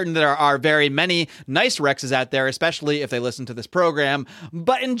are certain that there are very many nice Rexes out there, especially if they listen to this program.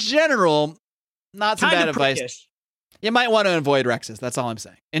 But in general, not some bad advice. Prickish. You might want to avoid Rexes. That's all I'm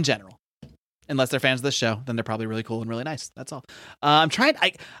saying. In general. Unless they're fans of this show, then they're probably really cool and really nice. That's all.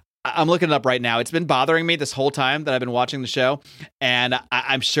 I'm looking it up right now. It's been bothering me this whole time that I've been watching the show. And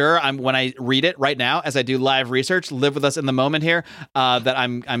I'm sure when I read it right now, as I do live research, live with us in the moment here, that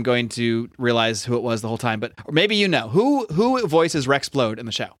I'm going to realize who it was the whole time. But or maybe you know. Who voices Rexplode in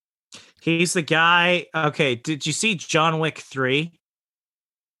the show? He's the guy. Okay, did you see John Wick 3?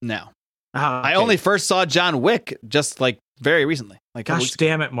 No. Oh, okay. I only first saw John Wick just like very recently. Like, gosh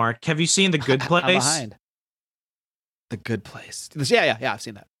damn it, Mark. Have you seen The Good Place? I'm behind. The Good Place. Yeah, I've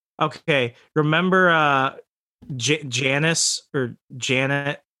seen that. Okay. Remember Janice or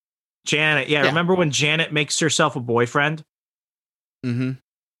Janet? Janet. Yeah. Remember when Janet makes herself a boyfriend? Mm-hmm.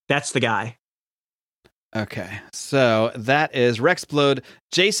 That's the guy. Okay. So that is Rexplode,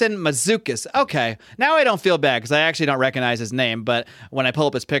 Jason Mazzucas. Okay. Now I don't feel bad because I actually don't recognize his name, but when I pull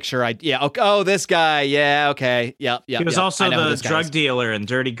up his picture, this guy. Yeah. Okay. Yep. He was also the drug dealer in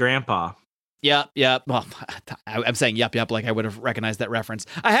Dirty Grandpa. Yep. Well, I'm saying yep, like I would have recognized that reference.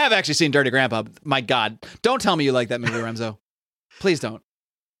 I have actually seen Dirty Grandpa. My God, don't tell me you like that movie, Remzo. Please don't.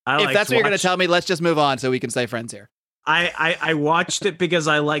 If that's what you're going to tell me, let's just move on so we can stay friends here. I watched it because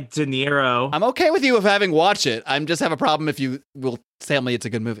I like De Niro. I'm okay with you of having watched it. I just have a problem if you will tell me it's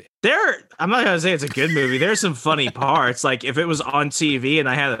a good movie. I'm not going to say it's a good movie. There's some funny parts. Like if it was on TV and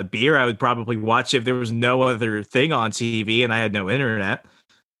I had a beer, I would probably watch it if there was no other thing on TV and I had no internet.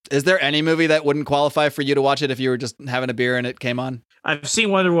 Is there any movie that wouldn't qualify for you to watch it if you were just having a beer and it came on? I've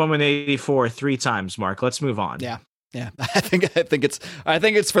seen Wonder Woman 84 3 times, Mark. Let's move on. Yeah, I think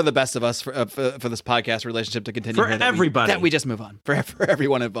it's for the best of us for this podcast relationship to continue for everybody. That we just move on for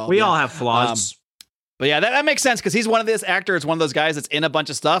everyone involved. We all have flaws. But yeah, that makes sense because he's one of this actors, one of those guys that's in a bunch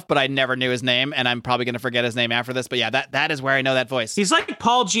of stuff, but I never knew his name, and I'm probably going to forget his name after this. But yeah, that is where I know that voice. He's like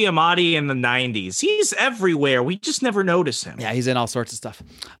Paul Giamatti in the 90s. He's everywhere. We just never notice him. Yeah, he's in all sorts of stuff.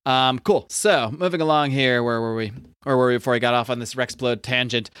 Cool. So moving along here, where were we? Or were we before I got off on this Rexplode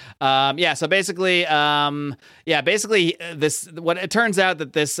tangent? So basically, what it turns out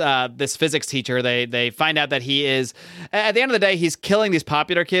that this physics teacher, they find out that he is, at the end of the day, he's killing these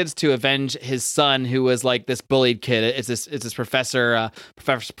popular kids to avenge his son, who was like this bullied kid. It's this Professor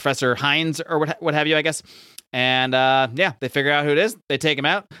Hines or what have you, I guess. And they figure out who it is. They take him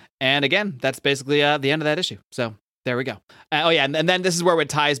out. And again, that's basically the end of that issue. So there we go. And then this is where it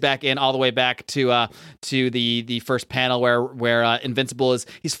ties back in all the way back to the first panel where Invincible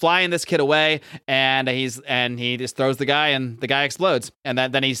he's flying this kid away and he just throws the guy and the guy explodes, and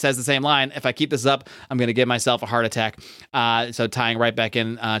then he says the same line: "If I keep this up, I'm going to give myself a heart attack." So tying right back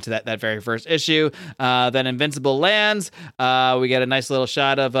in to that very first issue. Then Invincible lands. We get a nice little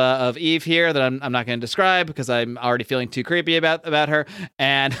shot of Eve here that I'm not going to describe because I'm already feeling too creepy about her.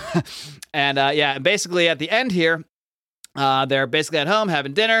 And basically at the end here, they're basically at home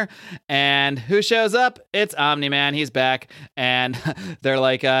having dinner, and who shows up? It's Omni-Man. He's back, and they're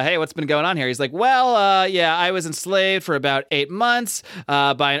like, hey, what's been going on here? He's like, well, I was enslaved for about 8 months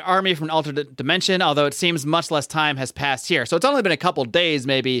by an army from an alternate dimension, although it seems much less time has passed here. So it's only been a couple days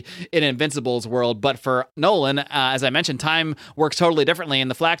maybe in Invincible's world, but for Nolan, as I mentioned, time works totally differently in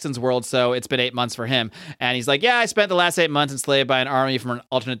the Flaxton's world, so it's been 8 months for him. And he's like, yeah, I spent the last 8 months enslaved by an army from an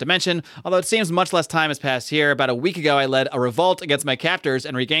alternate dimension, although it seems much less time has passed here. About a week ago, I led a revolt against my captors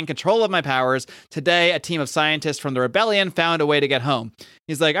and regained control of my powers. Today, a team of scientists from the rebellion found a way to get home.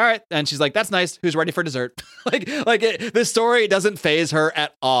 He's like, all right. And she's like, that's nice. Who's ready for dessert? This story doesn't faze her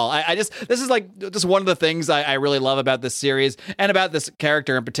at all. This is like just one of the things I really love about this series and about this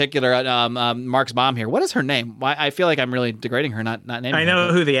character in particular, Mark's mom here. What is her name? I feel like I'm really degrading her, not naming her. I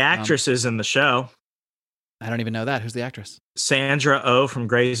know who the actress is in the show. I don't even know that. Who's the actress? Sandra Oh from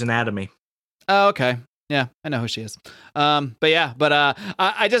Grey's Anatomy. Oh, okay. Yeah, I know who she is.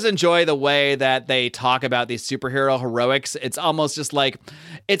 I just enjoy the way that they talk about these superhero heroics. It's almost just like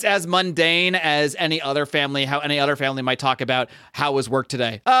it's as mundane as how any other family might talk about how was work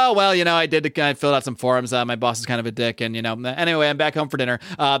today. Oh, well, I filled out some forms. My boss is kind of a dick. And, anyway, I'm back home for dinner.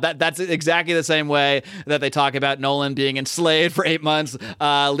 That's exactly the same way that they talk about Nolan being enslaved for 8 months,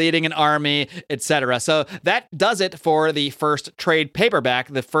 leading an army, etc. So that does it for the first trade paperback,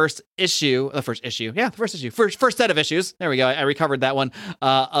 the first set of issues. There we go. I recovered that one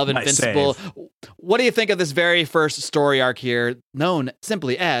of Invincible. What do you think of this very first story arc here, known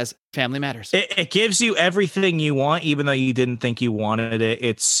simply as Family Matters? It gives you everything you want, even though you didn't think you wanted it.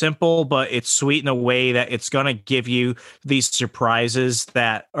 It's simple, but it's sweet in a way that it's going to give you these surprises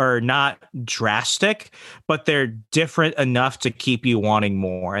that are not drastic, but they're different enough to keep you wanting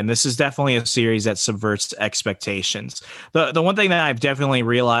more. And this is definitely a series that subverts expectations. The one thing that I've definitely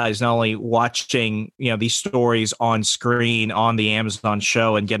realized, not only watching these stories on screen on the Amazon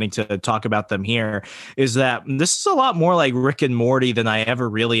show and getting to talk about them here, is that this is a lot more like Rick and Morty than I ever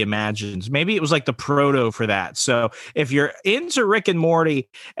really imagined. Maybe it was like the proto for that. So if you're into Rick and Morty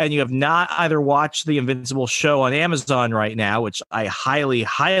and you have not either watched the Invincible show on Amazon right now, which I highly,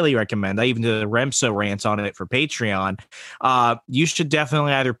 highly recommend, I even did a Remso rant on it for Patreon, you should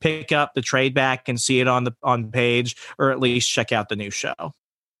definitely either pick up the trade back and see it on the page, or at least check out the new show.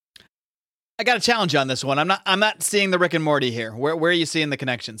 I got a challenge on this one. I'm not seeing the Rick and Morty here. Where are you seeing the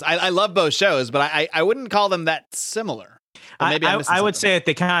connections? I love both shows, but I wouldn't call them that similar. I would say that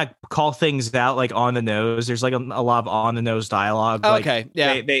they kind of call things out like on the nose. There's like a lot of on the nose dialogue. Oh, okay,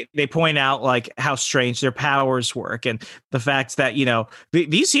 yeah. They point out like how strange their powers work, and the fact that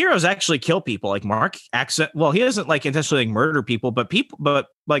these heroes actually kill people. Like Mark he doesn't like intentionally murder people, but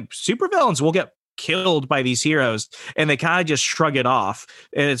like supervillains will get killed by these heroes, and they kind of just shrug it off.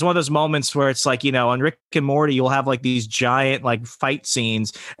 And it's one of those moments where it's like, on Rick and Morty, you'll have like these giant like fight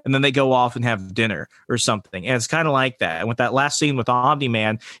scenes, and then they go off and have dinner or something. And it's kind of like that. And with that last scene with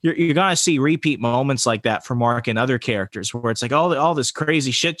Omni-Man, you're going to see repeat moments like that for Mark and other characters, where it's like all this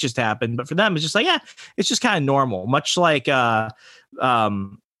crazy shit just happened. But for them, it's just like, it's just kind of normal, much like the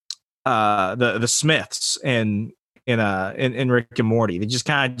Smiths in Rick and Morty. They just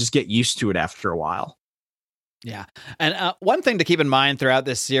kind of just get used to it after a while. Yeah. And one thing to keep in mind throughout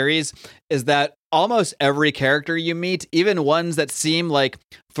this series is that almost every character you meet, even ones that seem like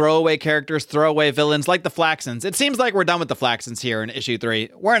throwaway characters, throwaway villains, like the Flaxons. It seems like we're done with the Flaxons here in issue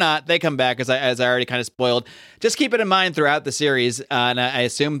 3. We're not. They come back, as I already kind of spoiled. Just keep it in mind throughout the series, and I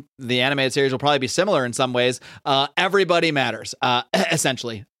assume the animated series will probably be similar in some ways. Everybody matters,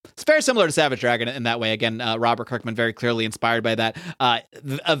 essentially. It's very similar to Savage Dragon in that way. Again, Robert Kirkman very clearly inspired by that.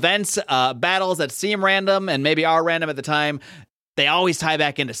 Events, battles that seem random and maybe are random at the time, they always tie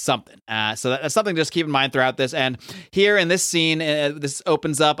back into something. So that's something to just keep in mind throughout this. And here in this scene, this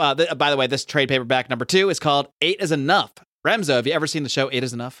opens up. By the way, this trade paperback number 2 is called 8 is Enough. Remzo, have you ever seen the show 8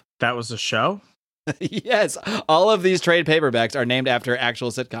 is Enough? That was a show? Yes, all of these trade paperbacks are named after actual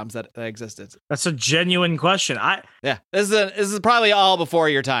sitcoms that existed. That's a genuine question. This is probably all before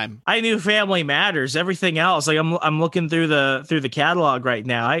your time. I knew Family Matters. Everything else, like I'm looking through the catalog right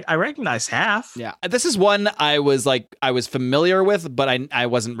now. I recognize half. Yeah, this is one I was familiar with, but I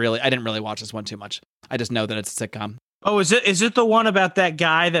didn't really watch this one too much. I just know that it's a sitcom. Oh, is it the one about that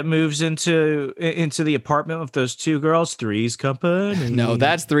guy that moves into the apartment with those 2 girls? Three's Company? No,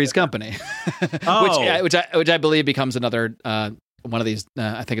 that's Three's Company. Oh. which I believe becomes another one of these.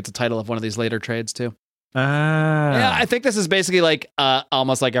 I think it's a title of one of these later trades too. Yeah, I think this is basically like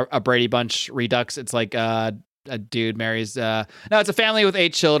almost like a Brady Bunch redux. It's like a dude marries. No, it's a family with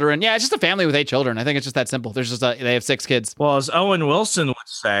 8 children. Yeah, it's just a family with 8 children. I think it's just that simple. There's just they have 6 kids. Well, as Owen Wilson would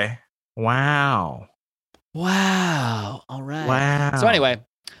say, wow. All right. Wow. So anyway,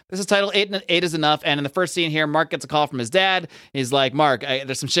 this is titled 8 is Enough. And in the first scene here, Mark gets a call from his dad. He's like, Mark,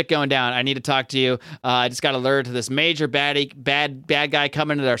 there's some shit going down. I need to talk to you. I just got alerted to this major bad guy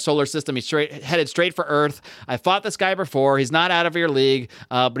coming into our solar system. He's headed straight for Earth. I fought this guy before. He's not out of your league,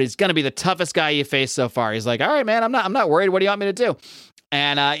 but he's going to be the toughest guy you faced so far. He's like, all right, man, I'm not worried. What do you want me to do?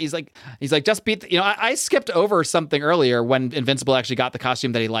 And he's like, just beat. I skipped over something earlier when Invincible actually got the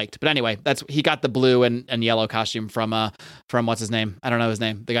costume that he liked. But anyway, he got the blue and yellow costume from what's his name? I don't know his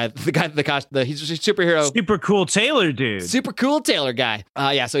name. He's a superhero. Super cool tailor dude. Super cool tailor guy.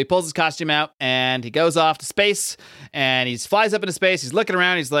 So he pulls his costume out and he goes off to space and he flies up into space. He's looking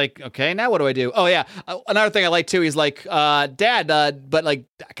around. He's like, okay, now what do I do? Oh yeah, another thing I like too. He's like, Dad, but like,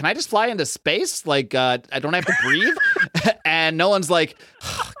 can I just fly into space? Like, I don't have to breathe. And Nolan's like,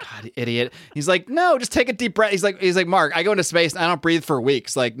 oh, God, idiot. He's like, no, just take a deep breath. He's like, Mark, I go into space and I don't breathe for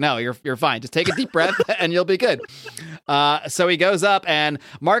weeks. Like, no, you're fine. Just take a deep breath and you'll be good. So he goes up and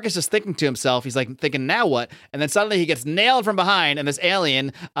Mark is just thinking to himself. He's like thinking, now what? And then suddenly he gets nailed from behind. And this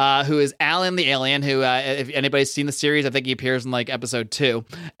alien, who is Alan the alien, who, if anybody's seen the series, I think he appears in like episode 2.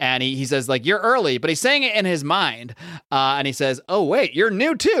 And he says like, you're early, but he's saying it in his mind. And he says, oh, wait, you're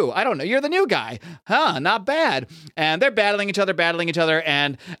new too. I don't know. You're the new guy. Huh, not bad. And they're battling each other.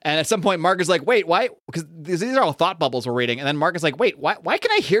 And at some point, Mark is like, wait, why? Because these are all thought bubbles we're reading. And then Mark is like, wait, why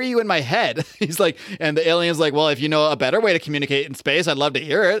can I hear you in my head? He's like, and the alien's like, well, if you know a better way to communicate in space, I'd love to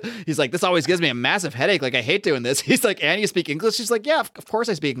hear it. He's like, this always gives me a massive headache. Like, I hate doing this. He's like, and you speak English? He's like, yeah, of course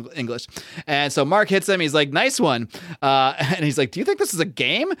I speak English. And so Mark hits him. He's like, nice one. And he's like, do you think this is a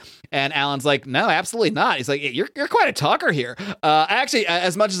game? And Alan's like, no, absolutely not. He's like, you're quite a talker here. Actually,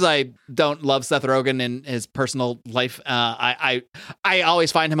 as much as I don't love Seth Rogen in his personal life, I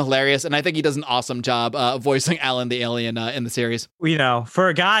always find him hilarious, and I think he does an awesome job voicing Alan the alien in the series. For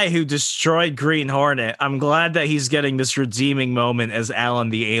a guy who destroyed Green Hornet, I'm glad that he's getting this redeeming moment as Alan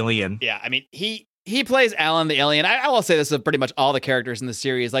the alien. Yeah, I mean, he plays Alan the alien. I will say this of pretty much all the characters in the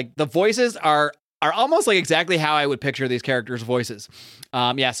series. Like, the voices are almost like exactly how I would picture these characters' voices.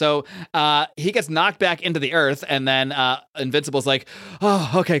 So he gets knocked back into the earth, and then Invincible's like,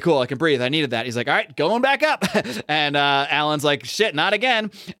 oh, okay, cool, I can breathe. I needed that. He's like, all right, going back up. And Alan's like, shit, not again.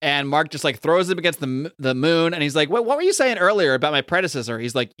 And Mark just like throws him against the moon, and he's like, what were you saying earlier about my predecessor?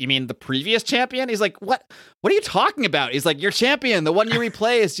 He's like, you mean the previous champion? He's like, what are you talking about? He's like, your champion, the one you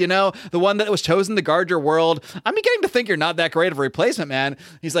replaced, the one that was chosen to guard your world. I'm beginning to think you're not that great of a replacement, man.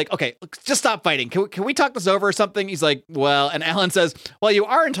 He's like, okay, just stop fighting. Can we talk this over or something? He's like, well, and Alan says, well, you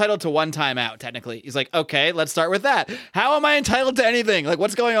are entitled to one timeout, technically. He's like, okay, let's start with that. How am I entitled to anything? Like,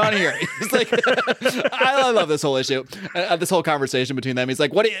 what's going on here? He's like, I love this whole issue, this whole conversation between them. He's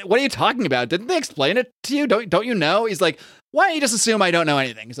like, what are you talking about? Didn't they explain it to you? Don't you know? He's like, why don't you just assume I don't know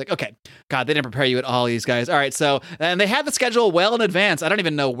anything? He's like, okay, God, they didn't prepare you at all, these guys. All right, so, and they had the schedule well in advance. I don't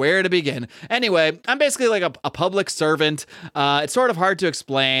even know where to begin. Anyway, I'm basically like a public servant. It's sort of hard to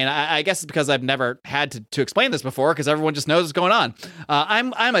explain. I guess it's because I've never had to explain this before because everyone just knows what's going on.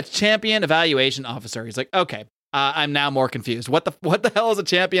 I'm a champion evaluation officer. He's like, okay, I'm now more confused. What the hell is a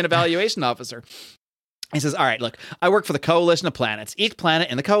champion evaluation officer? He says, all right, look, I work for the Coalition of Planets. Each planet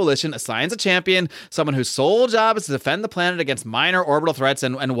in the Coalition assigns a champion, someone whose sole job is to defend the planet against minor orbital threats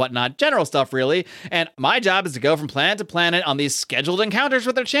and whatnot, general stuff, really. And my job is to go from planet to planet on these scheduled encounters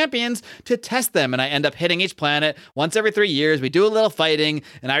with their champions to test them. And I end up hitting each planet once every 3 years. We do a little fighting,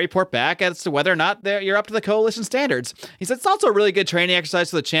 and I report back as to whether or not you're up to the Coalition standards. He says, it's also a really good training exercise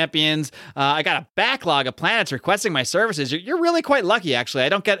for the champions. I got a backlog of planets requesting my services. You're really quite lucky, actually. I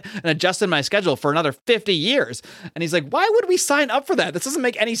don't get an adjust in my schedule for another 50 years. And he's like, why would we sign up for that? This doesn't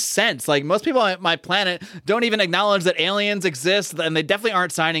make any sense. Like, most people on my planet don't even acknowledge that aliens exist, and they definitely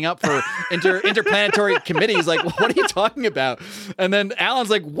aren't signing up for interplanetary committees. Like, what are you talking about? And then Alan's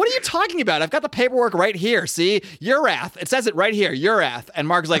like, what are you talking about? I've got the paperwork right here. See, Urath. It says it right here, Urath. And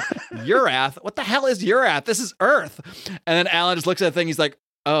Mark's like, Urath? What the hell is Urath? This is Earth. And then Alan just looks at the thing. He's like,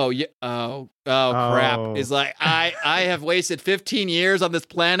 oh, yeah. Oh, crap. He's like, I have wasted 15 years on this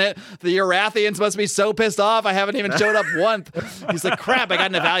planet. The Urathians must be so pissed off. I haven't even showed up once. He's like, crap, I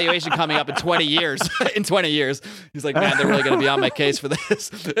got an evaluation coming up in 20 years. In 20 years. He's like, man, they're really going to be on my case for this.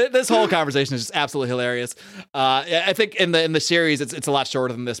 This whole conversation is just absolutely hilarious. I think in the series, it's a lot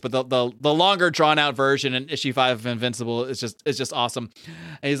shorter than this, but the longer drawn out version in issue 5 of Invincible is just awesome.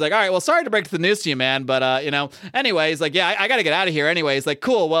 And he's like, all right, well, sorry to break the news to you, man, but anyway, he's like, yeah, I got to get out of here anyway. He's like,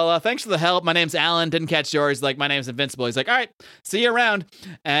 cool, well, thanks for the help. My name's Alan. Didn't catch yours. Like, my name's Invincible. He's like, all right, see you around.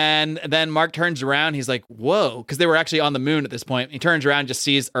 And then Mark turns around. He's like, whoa, because they were actually on the moon at this point. He turns around, just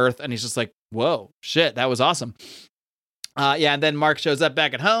sees Earth, and he's just like, whoa, shit, that was awesome. And then Mark shows up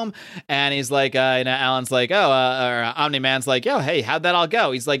back at home, and he's like, Alan's like, or Omni-Man's like, yo, hey, how'd that all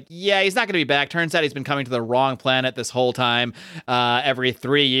go? He's like, yeah, he's not going to be back. Turns out he's been coming to the wrong planet this whole time, every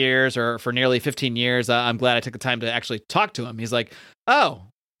 3 years or for nearly 15 years. I'm glad I took the time to actually talk to him. He's like, oh,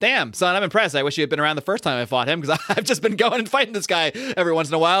 damn, son, I'm impressed. I wish you had been around the first time I fought him, because I've just been going and fighting this guy every once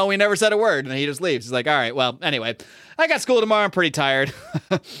in a while. We never said a word, and he just leaves. He's like, all right, well, anyway, I got school tomorrow. I'm pretty tired.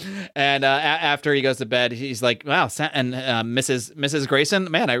 And after he goes to bed, he's like, wow, and Mrs.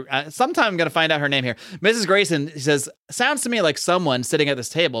 Grayson, man, I sometime I'm going to find out her name here. Mrs. Grayson, he says, sounds to me like someone sitting at this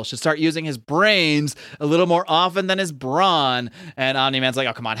table should start using his brains a little more often than his brawn. And Omni-Man's like,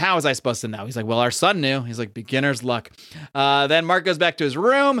 oh, come on, how was I supposed to know? He's like, well, our son knew. He's like, beginner's luck. Then Mark goes back to his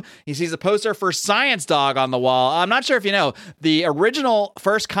room. He sees a poster for Science Dog on the wall. I'm not sure if you know, the original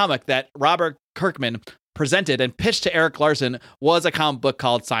first comic that Robert Kirkman presented and pitched to Eric Larson was a comic book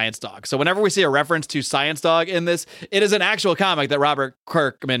called Science Dog. So whenever we see a reference to Science Dog in this, it is an actual comic that Robert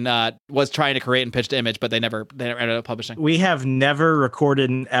Kirkman was trying to create and pitch to Image, but they never ended up publishing. We have never recorded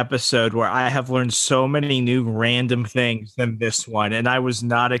an episode where I have learned so many new random things than this one, and I was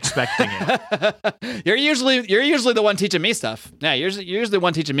not expecting it. You're usually the one teaching me stuff. Yeah, you're usually the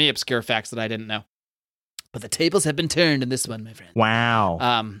one teaching me obscure facts that I didn't know. But the tables have been turned in this one, my friend.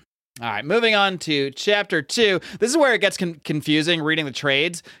 Wow. All right, moving on to chapter 2. This is where it gets confusing reading the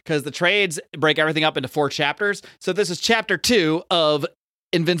trades, because the trades break everything up into 4 chapters. So this is chapter 2 of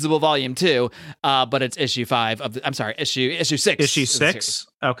Invincible Volume 2, but it's issue 5 of issue 6. Issue 6?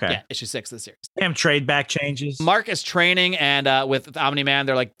 Okay. Yeah, issue 6 of the series. Damn, trade back changes. Mark is training, and with Omni-Man,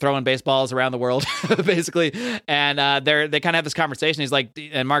 they're like throwing baseballs around the world, basically. And they kind of have this conversation. He's like,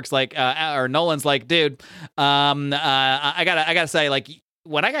 and Mark's like, or Nolan's like, dude, I gotta say, like,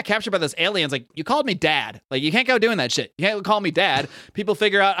 when I got captured by those aliens, like, you called me dad. Like, you can't go doing that shit. You can't call me dad. People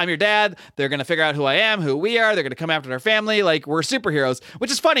figure out I'm your dad. They're going to figure out who I am, who we are. They're going to come after our family. Like, we're superheroes, which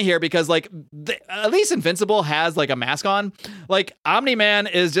is funny here because, like, at least Invincible has, like, a mask on. Like, Omni-Man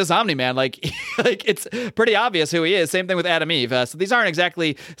is just Omni-Man. Like, it's pretty obvious who he is. Same thing with Adam Eve. So these aren't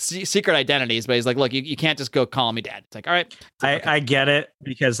exactly secret identities, but he's like, look, you can't just go call me dad. It's like, all right. Okay. I get it,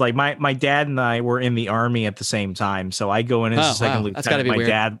 because, like, my dad and I were in the Army at the same time. So I go in as a second lieutenant. That's gotta be weird.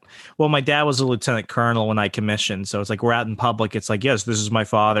 My dad was a lieutenant colonel when I commissioned, so it's like we're out in public. It's like, yes, this is my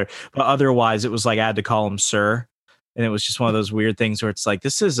father, but otherwise it was like I had to call him sir, and it was just one of those weird things where it's like,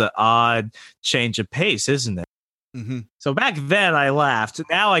 this is an odd change of pace, isn't it? So back then I laughed.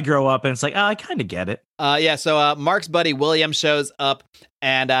 Now I grow up and it's like, oh, I kind of get it. So Mark's buddy William shows up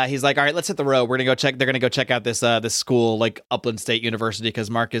and he's like, all right, let's hit the road. We're going to go check. They're going to go check out this school, like Upland State University, because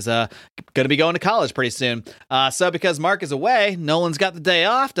Mark is going to be going to college pretty soon. So because Mark is away, Nolan's got the day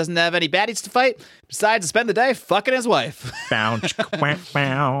off, doesn't have any baddies to fight, decides to spend the day fucking his wife.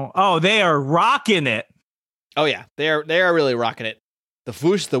 Oh, they are rocking it. Oh yeah, they are really rocking it. The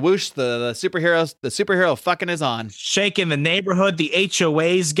whoosh, the superhero fucking is on. Shaking the neighborhood, the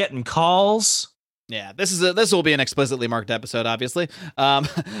HOA's getting calls. Yeah, this will be an explicitly marked episode, obviously.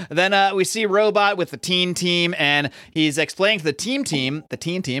 Then we see Robot with the teen team, and he's explaining to the teen team,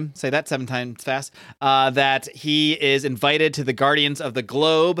 say that 7 times fast, that he is invited to the Guardians of the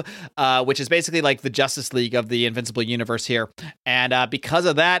Globe, which is basically like the Justice League of the Invincible Universe here. And because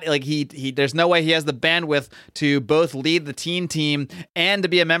of that, like he there's no way he has the bandwidth to both lead the teen team and to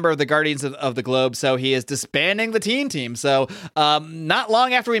be a member of the Guardians of the Globe, so he is disbanding the teen team. So not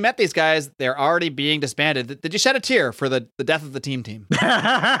long after we met these guys, they're already being disbanded. Did you shed a tear for the death of the team?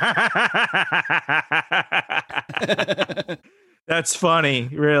 That's funny.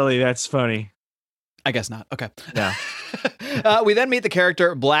 Really, that's funny. I guess not. Okay. Yeah. We then meet the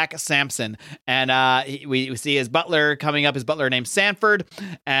character Black Samson, and we see his butler coming up. His butler named Sanford,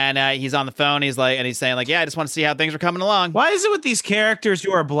 and he's on the phone. He's saying like, yeah, I just want to see how things are coming along. Why is it with these characters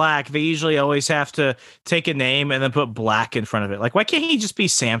who are black, they usually always have to take a name and then put black in front of it? Like, why can't he just be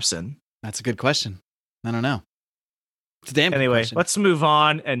Samson? That's a good question. I don't know. It's a damn good question. Let's move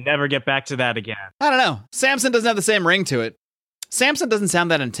on and never get back to that again. I don't know. Samson doesn't have the same ring to it. Samson doesn't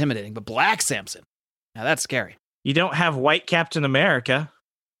sound that intimidating, but Black Samson, now that's scary. You don't have white Captain America.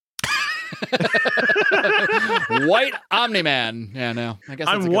 White Omni-Man. Yeah, no. I guess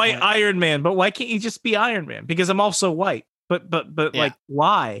I'm white Iron Man, but why can't you just be Iron Man? Because I'm also white. But yeah. Like,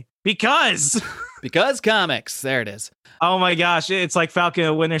 why? Because comics. There it is. Oh my gosh, it's like Falcon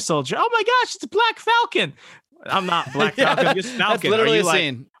and Winter Soldier. Oh my gosh, it's Black Falcon. I'm not Black Falcon, I'm just Falcon. That's literally a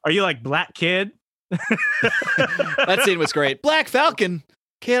scene. Are you like Black Kid? That scene was great. Black Falcon?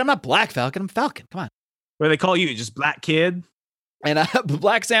 Kid, I'm not Black Falcon, I'm Falcon. Come on. Where they call you just Black Kid? And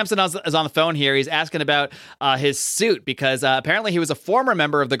Black Samson is on the phone here. He's asking about his suit because apparently he was a former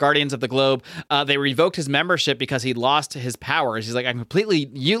member of the Guardians of the Globe. They revoked his membership because he lost his powers. He's like, I'm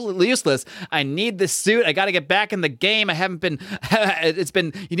completely useless. I need this suit. I got to get back in the game. I haven't been.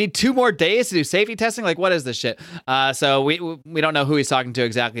 You need 2 more days to do safety testing. Like, what is this shit? So we don't know who he's talking to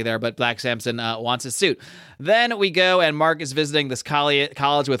exactly there, but Black Samson wants his suit. Then we go and Mark is visiting this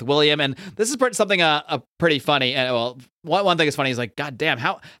college with William, and this is something pretty funny. And well, one thing is funny. He's like, God damn,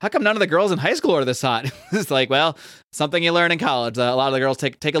 how come none of the girls in high school are this hot? It's like, well, something you learn in college. A lot of the girls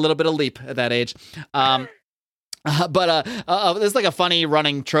take a little bit of leap at that age. But there's like a funny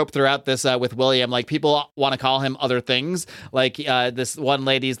running trope throughout this with William. Like, people want to call him other things. Like this one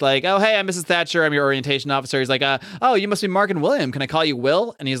lady's like, oh, hey, I'm Mrs. Thatcher. I'm your orientation officer. He's like, oh, you must be Mark and William. Can I call you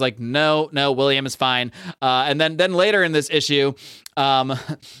Will? And he's like, no, William is fine. And then later in this issue,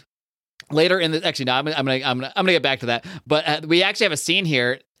 actually, no, I'm gonna get back to that. But we actually have a scene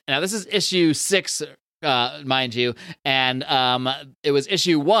here. Now, this is issue 6, mind you, and it was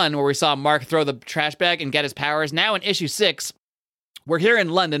issue 1 where we saw Mark throw the trash bag and get his powers. Now in issue 6, we're here in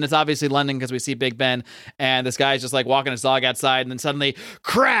London. It's obviously London because we see Big Ben, and this guy's just like walking his dog outside, and then suddenly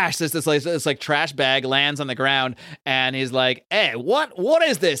crash! This like trash bag lands on the ground, and he's like, "Hey, what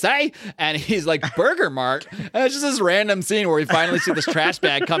is this, eh?" And he's like, "Burger Mart." And it's just this random scene where we finally see this trash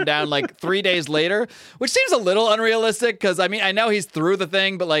bag come down like 3 days later, which seems a little unrealistic because I mean I know he's through the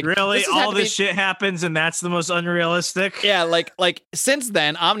thing, but like really all this shit happens, and that's the most unrealistic. Yeah, like since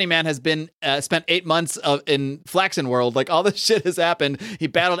then, Omni-Man has been spent 8 months in Flaxen World. Like all this shit has happened. He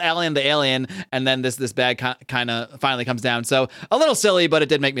battled Alien the Alien, and then this bag kind of finally comes down. So a little silly, but it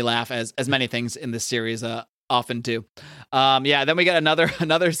did make me laugh, as many things in this series often do. Then we got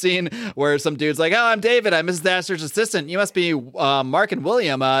another scene where some dude's like, "Oh, I'm David. I'm Mrs. Thatcher's assistant. You must be Mark and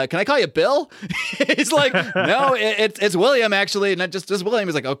William. Can I call you Bill?" He's like, "No, it's William actually, not just William."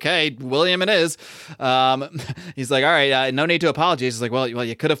 He's like, "Okay, William it is." He's like, "All right, no need to apologize." He's like, "Well,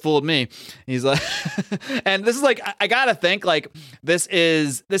 you could have fooled me." He's like, and this is like, I gotta think like this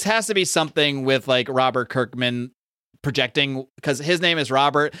has to be something with like Robert Kirkman projecting, because his name is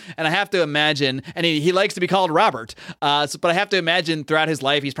Robert, and I have to imagine, and he likes to be called Robert, but I have to imagine throughout his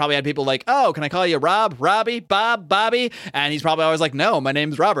life he's probably had people like, "Oh, can I call you Rob, Robbie, Bob, Bobby?" And he's probably always like, "No, my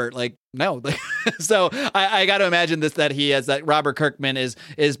name's Robert." Like, no. So I got to imagine that Robert Kirkman is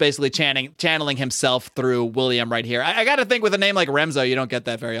basically channeling himself through William right here. I got to think with a name like Remzo, you don't get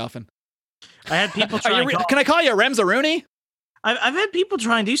that very often. I had people can I call you Remza Rooney? I've had people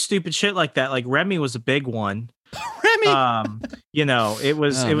try and do stupid shit like that. Like Remy was a big one. It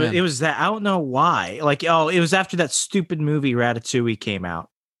was that, I don't know why. Like, it was after that stupid movie Ratatouille came out.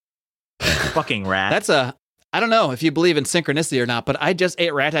 Fucking rat. I don't know if you believe in synchronicity or not, but I just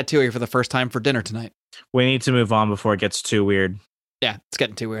ate Ratatouille for the first time for dinner tonight. We need to move on before it gets too weird. Yeah, it's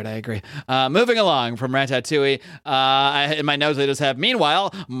getting too weird. I agree. Moving along from Ratatouille, in my notes I just have,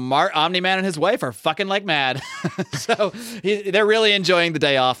 meanwhile, Omni-Man and his wife are fucking like mad. So they're really enjoying the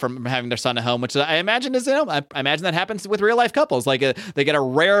day off from having their son at home, which I imagine is, I imagine that happens with real life couples. Like they get a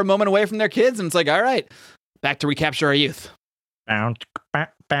rare moment away from their kids, and it's like, all right, back to recapture our youth. Let's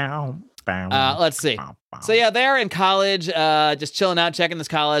see. So yeah, they're in college, just chilling out, checking this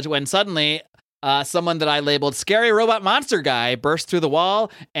college, when suddenly someone that I labeled Scary Robot Monster Guy bursts through the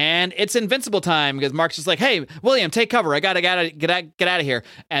wall, and it's invincible time, because Mark's just like, hey, William, take cover. I gotta get out of here.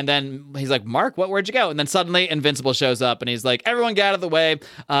 And then he's like, Mark, where'd you go? And then suddenly Invincible shows up, and he's like, everyone get out of the way.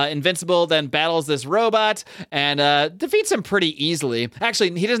 Invincible then battles this robot and defeats him pretty easily.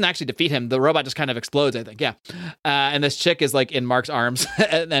 Actually, he doesn't actually defeat him. The robot just kind of explodes, I think. Yeah. And this chick is like in Mark's arms,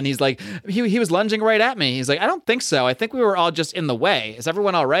 and he's like, he was lunging right at me. He's like, I don't think so. I think we were all just in the way. Is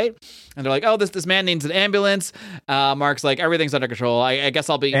everyone all right? And they're like, oh, this man needs an ambulance. Mark's like, everything's under control. I guess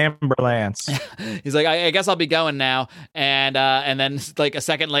I'll be ambulance. He's like, I guess I'll be going now. And then like a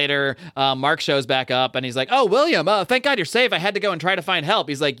second later, Mark shows back up, and he's like, oh, William, thank God you're safe. I had to go and try to find help.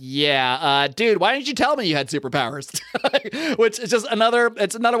 He's like, yeah, dude, why didn't you tell me you had superpowers? Which is just another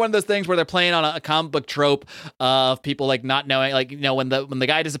one of those things where they're playing on a comic book trope of people like not knowing, like, when the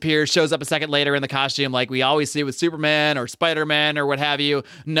guy disappears, shows up a second later in the costume, like we always see with Superman or Spider-Man or what have you.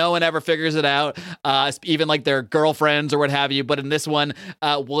 No one ever figures it out. Even like their girlfriends or what have you. But in this one,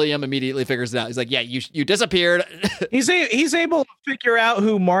 William immediately figures it out. He's like, yeah, you disappeared. He's able to figure out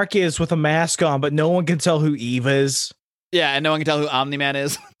who Mark is with a mask on, but no one can tell who Eve is. Yeah, and no one can tell who Omni-Man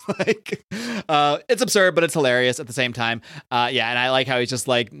is. Like, it's absurd, but it's hilarious at the same time. Yeah, and I like how he's just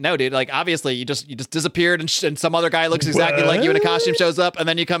like, no, dude, like, obviously you just disappeared, and some other guy looks exactly like you in a costume shows up, and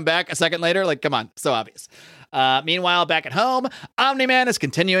then you come back a second later. Like, come on, so obvious. Meanwhile, back at home, Omni-Man is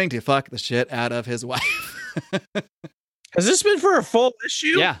continuing to fuck the shit out of his wife. Has this been for a full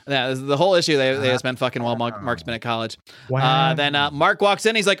issue? Yeah, this is the whole issue they spent fucking while Mark's been at college. Wow. Then Mark walks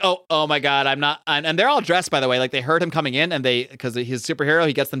in. He's like, oh my God, and they're all dressed, by the way. Like, they heard him coming in, and because he's a superhero,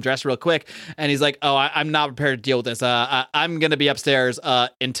 he gets them dressed real quick. And he's like, I'm not prepared to deal with this. I'm going to be upstairs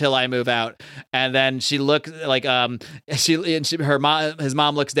until I move out. And then she looks like, his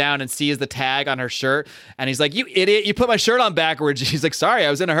mom looks down and sees the tag on her shirt. And he's like, you idiot, you put my shirt on backwards. She's like, sorry, I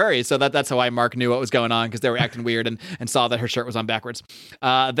was in a hurry. So that's how Mark knew what was going on, because they were acting weird and saw that her shirt was on backwards.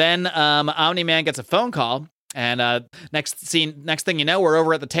 Then Omni-Man gets a phone call, and next thing you know, we're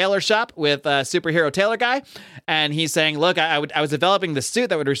over at the tailor shop with superhero tailor guy, and he's saying, look, I was developing the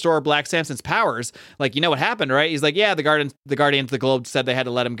suit that would restore Black Samson's powers. Like, you know what happened, right? He's like, yeah, the Guardians of the Globe said they had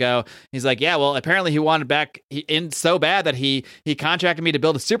to let him go. He's like, yeah, well, apparently he wanted back in so bad that he contracted me to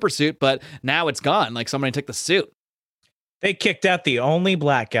build a super suit, but now it's gone. Like, somebody took the suit. They kicked out the only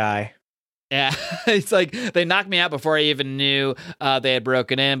black guy. Yeah, it's like they knocked me out before I even knew they had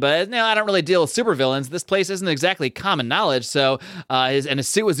broken in. But no, I don't really deal with supervillains. This place isn't exactly common knowledge. So his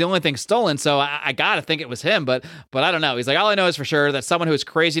suit was the only thing stolen. So I gotta think it was him. But I don't know. He's like, all I know is for sure that someone who is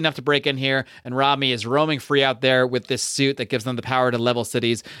crazy enough to break in here and rob me is roaming free out there with this suit that gives them the power to level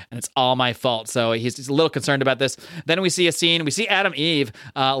cities, and it's all my fault. So he's a little concerned about this. Then we see a scene. We see Adam Eve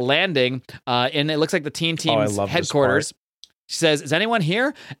landing in, it looks like the team's headquarters. She says, is anyone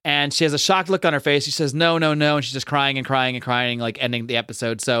here? And she has a shocked look on her face. She says, no. And she's just crying and crying and crying, like ending the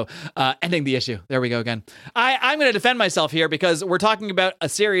episode. So ending the issue. There we go again. I'm going to defend myself here because we're talking about a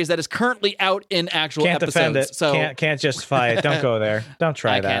series that is currently out in actual episodes. Can't defend it. So can't justify it. Don't go there. Don't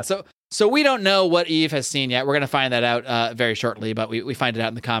try that. Can't. So we don't know what Eve has seen yet. We're going to find that out very shortly, but we find it out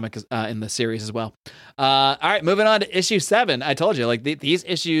in the comic, in the series as well. All right, moving on to issue 7. I told you, like these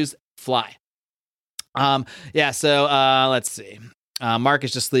issues fly. So let's see. Mark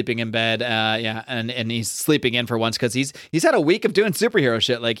is just sleeping in bed. And he's sleeping in for once because he's had a week of doing superhero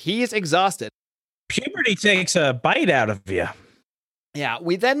shit. Like, he's exhausted. Puberty takes a bite out of you. Yeah,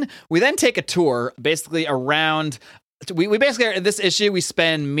 we then take a tour basically around. We basically, in this issue, we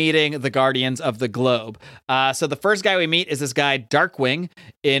spend meeting the Guardians of the Globe. So the first guy we meet is this guy Darkwing.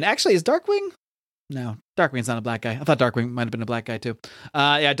 Is Darkwing? No, Darkwing's not a black guy. I thought Darkwing might have been a black guy too.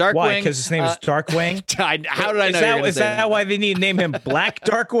 Darkwing. Why? Because his name is Darkwing? How did I know? Is that why they need to name him Black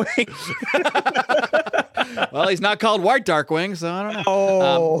Darkwing? Well, he's not called White Darkwing, so I don't know.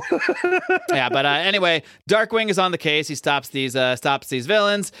 Oh, Yeah, but anyway, Darkwing is on the case. He stops these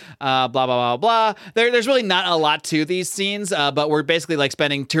villains. Blah blah blah blah. There's really not a lot to these scenes, but we're basically like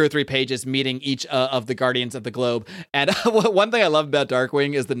spending 2 or 3 pages meeting each of the Guardians of the Globe. And one thing I love about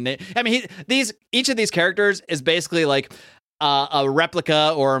Darkwing is the name. I mean, each of these characters is basically like a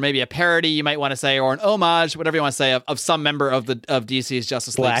replica or maybe a parody, you might want to say, or an homage, whatever you want to say, of some member of DC's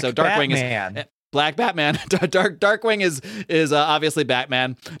Justice League. Black So Darkwing Batman. is Black Batman. Darkwing is obviously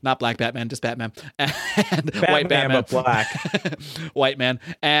Batman, not Black Batman, just Batman, and White Batman, but black. White man.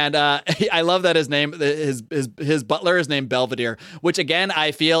 And I love that his name, his butler is named Belvedere, which again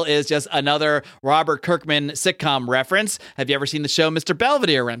I feel is just another Robert Kirkman sitcom reference. Have you ever seen the show Mr.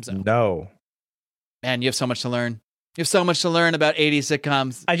 Belvedere, Remzo? No. Man, you have so much to learn. You have so much to learn about 80s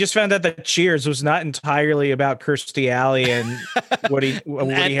sitcoms. I just found out that Cheers was not entirely about Kirstie Alley and Woody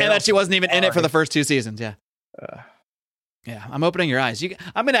and that she wasn't even in it for the first 2 seasons. Yeah. Yeah, I'm opening your eyes. We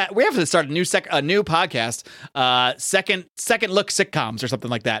have to start a new podcast, second look sitcoms or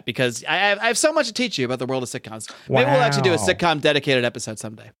something like that, because I have so much to teach you about the world of sitcoms. Maybe we'll actually do a sitcom dedicated episode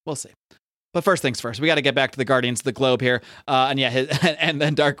someday. We'll see. But first things first, we got to get back to the Guardians of the Globe here. And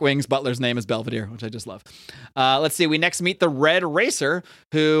then Darkwing's butler's name is Belvedere, which I just love. Let's see. We next meet the Red Racer,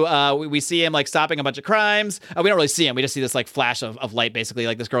 who we see him like stopping a bunch of crimes. We don't really see him. We just see this like flash of light, basically.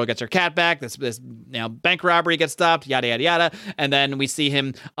 Like this girl gets her cat back. This bank robbery gets stopped. Yada yada yada. And then we see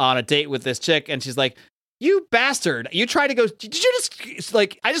him on a date with this chick, and she's like, "You bastard! You tried to go. Did you just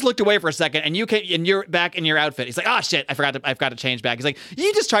like? I just looked away for a second, and you're back in your outfit." He's like, "Oh shit! I've got to change back." He's like,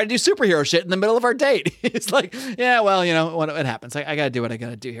 "You just tried to do superhero shit in the middle of our date." It's like, yeah, well, you know, it happens. I got to do what I got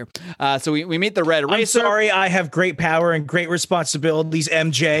to do here. So we meet the Red Racer. I'm sorry, I have great power and great responsibilities,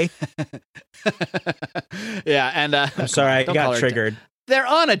 MJ. Yeah, and I'm sorry, I got triggered. They're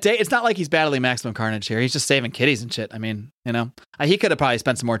on a date. It's not like he's battling maximum carnage here. He's just saving kitties and shit. I mean, you know, he could have probably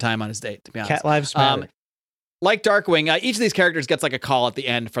spent some more time on his date, to be honest. Cat lives matter. Like Darkwing, each of these characters gets like a call at the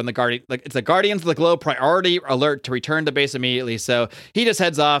end from the Guardian. Like it's a Guardians of the Globe priority alert to return to base immediately. So he just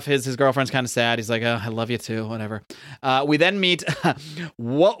heads off. His girlfriend's kind of sad. He's like, "Oh, I love you too." Whatever. We then meet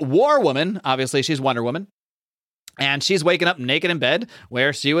War Woman. Obviously, she's Wonder Woman. And she's waking up naked in bed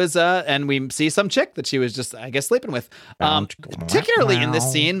where she was, and we see some chick that she was just, I guess, sleeping with. Particularly in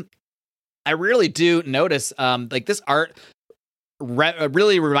this scene, I really do notice, like this art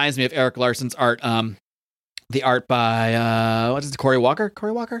really reminds me of Eric Larson's art. The art by, what is it, Cory Walker?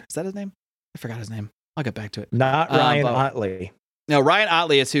 Cory Walker? Is that his name? I forgot his name. I'll get back to it. Not Ryan Otley. No, Ryan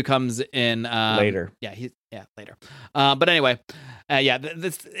Otley is who comes in later. Yeah, later. But anyway,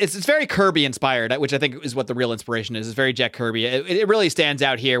 it's very Kirby inspired, which I think is what the real inspiration is. It's very Jack Kirby. It really stands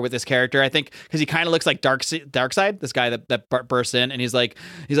out here with this character, I think, because he kind of looks like Darkseid, this guy that bursts in, and he's like,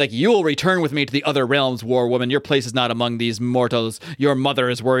 "You will return with me to the other realms, War Woman. Your place is not among these mortals. Your mother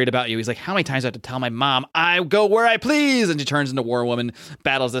is worried about you." He's like, "How many times do I have to tell my mom I go where I please?" And she turns into War Woman,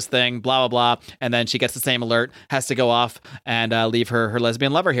 battles this thing, blah blah blah, and then she gets the same alert, has to go off and leave her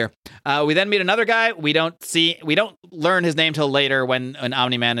lesbian lover here. We then meet another guy. We don't learn his name till later when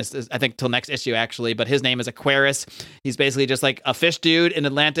Omni-Man is I think till next issue actually, but his name is Aquarius. He's basically just like a fish dude in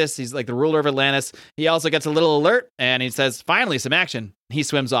Atlantis. He's like the ruler of Atlantis. He also gets a little alert and he says, "Finally, some action." He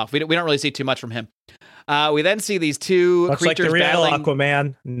swims off. We don't really see too much from him. We then see these two much creatures like the real battling.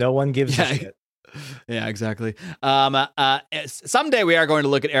 Aquaman. No one gives a shit. Yeah, exactly. Someday we are going to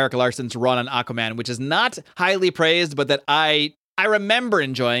look at Eric Larson's run on Aquaman, which is not highly praised, but that I remember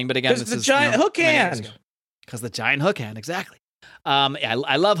enjoying. But again, this the is giant hook hand. Because the giant hook hand, exactly.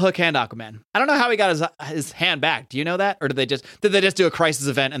 I love Hook Hand Aquaman. I don't know how he got his hand back. Do you know that, or did they just do a crisis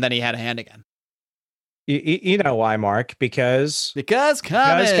event and then he had a hand again? You know why, Mark? Because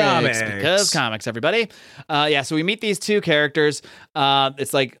comics. Because comics, everybody. So we meet these two characters.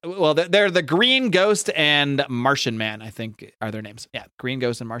 It's like, well, they're the Green Ghost and Martian Man, I think are their names. Yeah, Green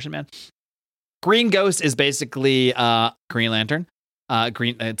Ghost and Martian Man. Green Ghost is basically Green Lantern.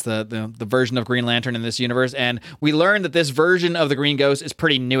 It's the version of Green Lantern in this universe, and we learned that this version of the Green Ghost is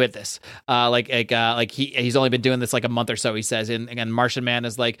pretty new at this. He's only been doing this like a month or so, he says. And again, Martian Man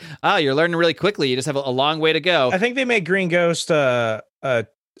is like, you're learning really quickly. You just have a long way to go. I think they made Green Ghost a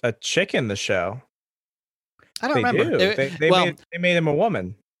chick in the show. I don't remember. They made him a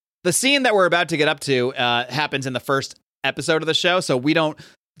woman. The scene that we're about to get up to happens in the first episode of the show, so we don't.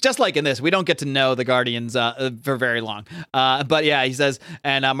 Just like in this, we don't get to know the Guardians for very long. But yeah, he says,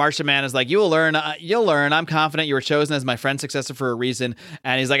 and Martian Man is like, you'll learn. I'm confident you were chosen as my friend's successor for a reason.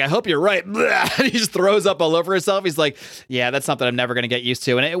 And he's like, I hope you're right. And he just throws up all over himself. He's like, yeah, that's something I'm never going to get used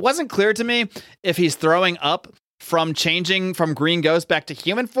to. And it wasn't clear to me if he's throwing up from changing from Green Ghost back to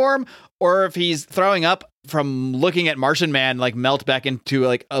human form, or if he's throwing up from looking at Martian Man like melt back into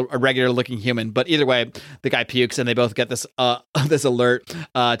like a regular looking human. But either way, the guy pukes and they both get this this alert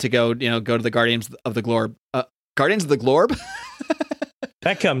to go to the Guardians of the Globe. Guardians of the Globe?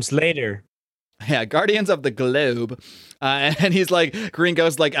 That comes later. Yeah, Guardians of the Globe. And he's like, Green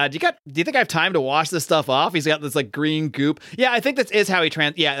Ghost, like, do you think I have time to wash this stuff off? He's got this like green goop. Yeah, I think that is how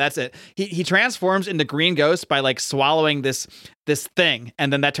yeah, that's it. He transforms into Green Ghost by like swallowing this thing,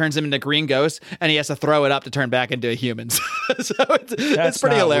 and then that turns him into Green Ghost, and he has to throw it up to turn back into a human. So it's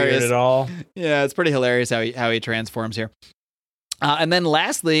pretty hilarious at all. Yeah, it's pretty hilarious how he transforms here. And then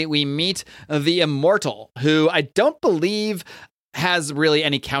lastly, we meet the Immortal, who I don't believe has really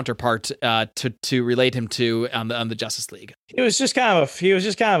any counterpart to relate him to on the Justice League. He was just kind of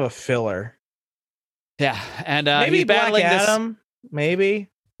a filler. Yeah, and maybe he's battling Black Adam. Maybe.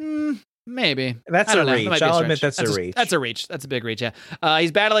 Maybe that's a reach. I'll admit that's a reach. That's a reach. That's a big reach. Yeah.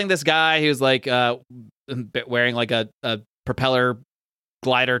 He's battling this guy who's like wearing like a propeller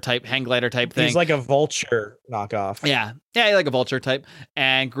hang glider type thing. He's like a vulture knockoff. Yeah, like a vulture type.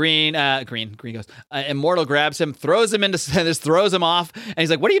 And Green goes. Immortal grabs him, throws him off, and he's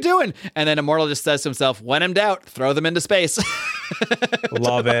like, "What are you doing?" And then Immortal just says to himself, "When in doubt, throw them into space."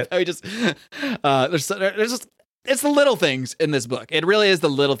 Love it. He just there's just. It's the little things in this book. It really is the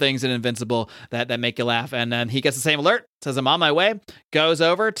little things in Invincible that make you laugh. And then he gets the same alert, says, "I'm on my way," goes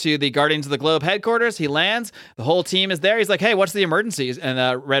over to the Guardians of the Globe headquarters. He lands. The whole team is there. He's like, "Hey, what's the emergencies?"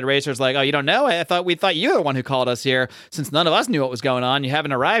 And Red Racer's like, "Oh, you don't know? We thought you were the one who called us here, since none of us knew what was going on. You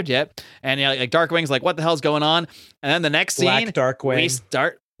haven't arrived yet." And like Darkwing's like, "What the hell's going on?" And then the next scene,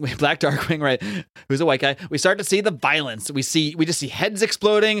 Black Darkwing, right? Who's a white guy. We start to see the violence. We just see heads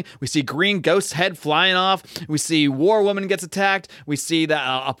exploding. We see Green Ghost's head flying off. We see War Woman gets attacked. We see that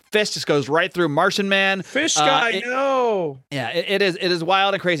a fist just goes right through Martian Man. Fish guy, no. Yeah, it is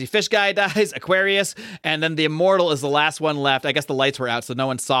wild and crazy. Fish guy dies. Aquarius, and then the Immortal is the last one left. I guess the lights were out, so no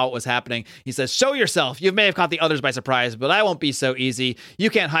one saw what was happening. He says, "Show yourself. You may have caught the others by surprise, but I won't be so easy.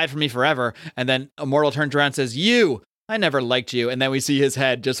 You can't hide from me forever." And then Immortal turns around and says, "I never liked you." And then we see his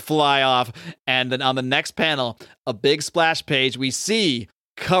head just fly off. And then on the next panel, a big splash page, we see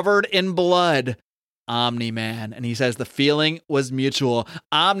covered in blood, Omni-Man. And he says the feeling was mutual.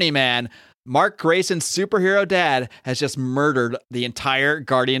 Omni-Man, Mark Grayson's superhero dad, has just murdered the entire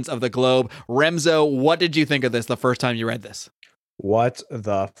Guardians of the Globe. Remzo, what did you think of this the first time you read this? What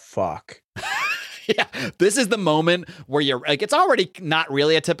the fuck? Yeah, this is the moment where you're like, it's already not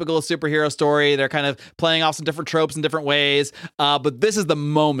really a typical superhero story. They're kind of playing off some different tropes in different ways. But this is the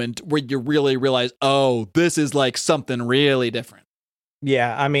moment where you really realize, oh, this is like something really different.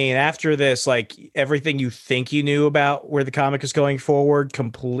 Yeah, I mean, after this, like everything you think you knew about where the comic is going forward,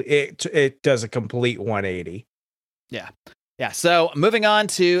 it does a complete 180. Yeah. Yeah, so moving on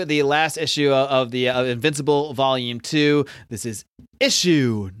to the last issue of the Invincible Volume 2. This is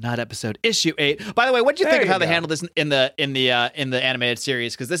issue, not episode, issue 8. By the way, what did you think of how they handled this in the animated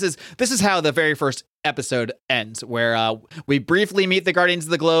series? Because this is how the very first episode ends, where we briefly meet the Guardians of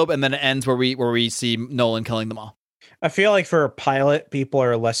the Globe, and then it ends where we see Nolan killing them all. I feel like for a pilot, people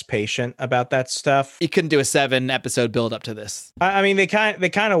are less patient about that stuff. You couldn't do a 7-episode build up to this. I mean, they kind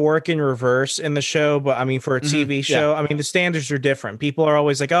of work in reverse in the show, but I mean, for a TV show, I mean, the standards are different. People are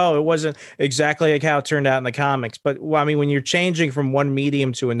always like, "Oh, it wasn't exactly like how it turned out in the comics." But well, I mean, when you're changing from one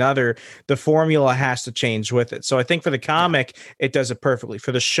medium to another, the formula has to change with it. So I think for the comic, it does it perfectly.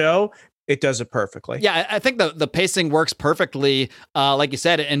 For the show, it does it perfectly. Yeah, I think the pacing works perfectly, like you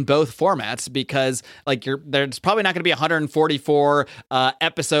said, in both formats, because like there's probably not going to be 144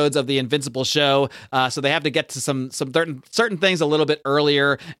 episodes of the Invincible show, so they have to get to some certain things a little bit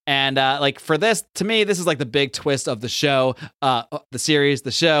earlier. And like for this, to me, this is like the big twist of the show, the series,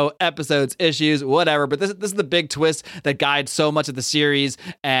 the show, episodes, issues, whatever. But this is the big twist that guides so much of the series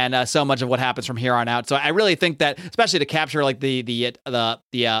and so much of what happens from here on out. So I really think that, especially to capture like the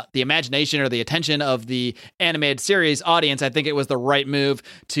imagination or the attention of the animated series audience, I think it was the right move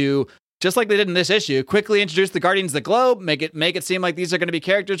to, just like they did in this issue, quickly introduce the Guardians of the Globe, make it seem like these are going to be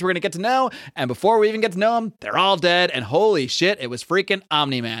characters we're going to get to know, and before we even get to know them, they're all dead, and holy shit, it was freaking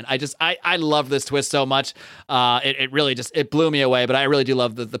Omni-Man. I love this twist so much. It really it blew me away, but I really do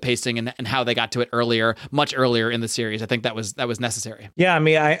love the pacing and how they got to it much earlier in the series. I think that was necessary. Yeah, I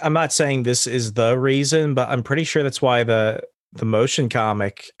mean, I'm not saying this is the reason, but I'm pretty sure that's why the motion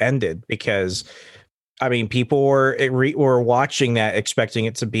comic ended, because I mean, people were watching that expecting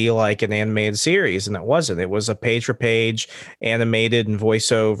it to be like an animated series, and it wasn't. It was a page-for-page animated and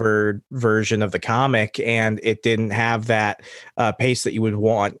voiceover version of the comic, and it didn't have that pace that you would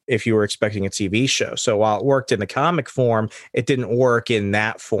want if you were expecting a TV show. So while it worked in the comic form, it didn't work in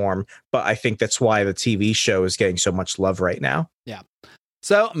that form. But I think that's why the TV show is getting so much love right now. Yeah.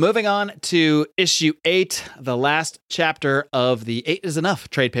 So moving on to issue 8, the last chapter of the 8 is Enough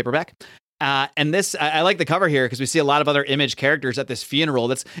trade paperback. And this, I like the cover here because we see a lot of other Image characters at this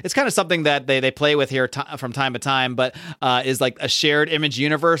funeral. It's kind of something that they play with here from time to time, but is like a shared Image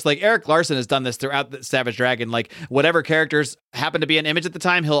universe. Like Eric Larson has done this throughout the Savage Dragon. Like whatever characters happen to be an Image at the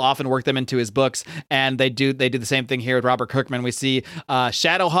time, he'll often work them into his books. And they do the same thing here with Robert Kirkman. We see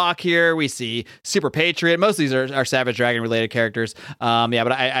Shadowhawk here. We see Super Patriot. Most of these are Savage Dragon related characters.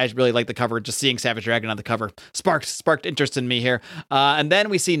 But I really like the cover. Just seeing Savage Dragon on the cover sparked interest in me here. And then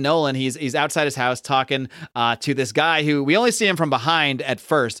we see Nolan. He's outside his house talking to this guy who we only see him from behind at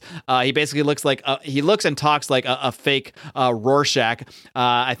first. He basically looks and talks like a fake Rorschach.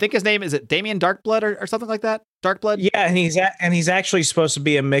 I think his name is it Damien Darkblood or something like that. Darkblood. Yeah, and he's actually supposed to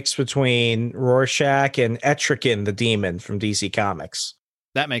be a mix between Rorschach and Etrigan the Demon from DC Comics.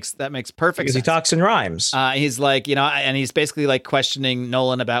 That makes perfect because sense. He talks in rhymes. He's like, and he's basically like questioning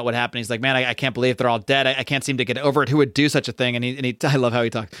Nolan about what happened. He's like, man, I can't believe they're all dead. I can't seem to get over it. Who would do such a thing? And he I love how he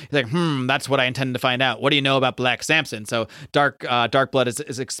talks. He's like, that's what I intended to find out. What do you know about Black Samson? So Darkblood is it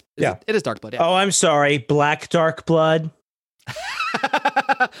is Darkblood. Yeah. Oh, I'm sorry, Black Darkblood.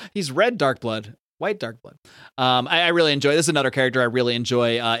 He's red Darkblood. White Darkblood. I really enjoy this. Is another character I really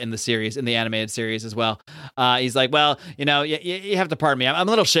enjoy in the animated series as well. He's like, well, you have to pardon me. I'm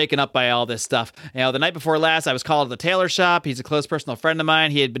a little shaken up by all this stuff. The night before last, I was called to the tailor shop. He's a close personal friend of mine.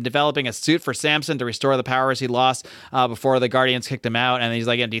 He had been developing a suit for Samson to restore the powers he lost before the Guardians kicked him out. And he's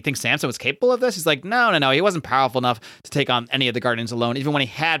like, do you think Samson was capable of this? He's like, no. He wasn't powerful enough to take on any of the Guardians alone, even when he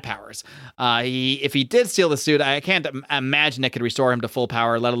had powers. If he did steal the suit, I can't imagine it could restore him to full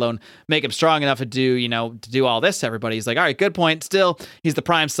power, let alone make him strong enough to do all this to everybody. He's like, all right, good point. Still, he's the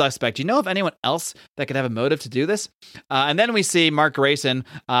prime suspect. Do you know of anyone else that could have a motive to do this? And then we see Mark Grayson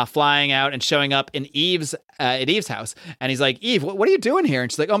flying out and showing up in Eve's house. And he's like, Eve, what are you doing here? And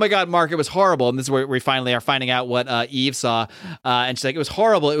she's like, oh my God, Mark, it was horrible. And this is where we finally are finding out what Eve saw. And she's like, it was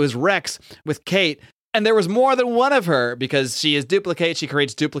horrible. It was Rex with Kate. And there was more than one of her because she is duplicate. She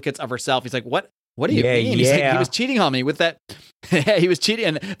creates duplicates of herself. He's like, what do you mean? He's like, he was cheating on me with that. He was cheating.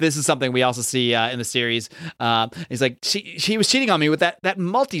 And this is something we also see in the series. He's like, she was cheating on me with that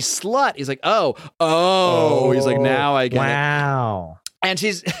multi-slut. He's like, oh. He's like, now I get it. Wow. And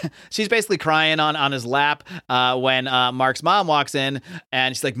she's basically crying on his lap when Mark's mom walks in,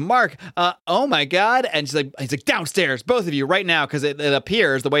 and she's like, Mark, oh my God. And he's like, downstairs, both of you right now. Cause it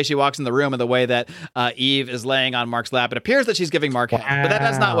appears the way she walks in the room and the way that Eve is laying on Mark's lap, it appears that she's giving Mark help, but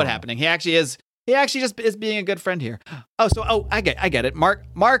that's not what's happening. He actually just is being a good friend here. I get it. Mark.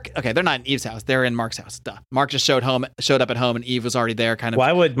 Okay, they're not in Eve's house. They're in Mark's house. Duh. Mark just showed up at home, and Eve was already there. Kind of.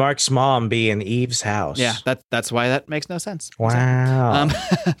 Why would Mark's mom be in Eve's house? Yeah, that's why that makes no sense. Wow.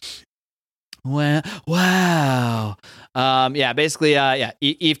 Wow. Basically,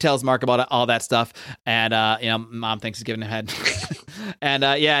 Eve tells Mark about all that stuff, and mom thinks he's giving him head. And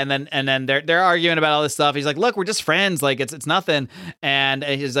then they're arguing about all this stuff. He's like, look, we're just friends. Like it's nothing. And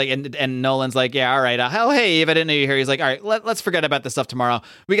he's like, and Nolan's like, yeah, all right. Oh, hey, Eve, I didn't know you were here. He's like, all right, let's forget about this stuff tomorrow.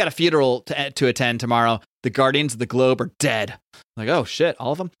 We got a funeral to attend tomorrow. The Guardians of the Globe are dead. I'm like, oh shit,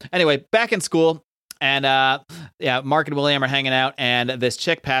 all of them. Anyway, back in school. And Mark and William are hanging out, and this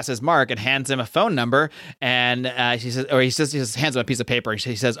chick passes Mark and hands him a phone number, and he says, hands him a piece of paper, and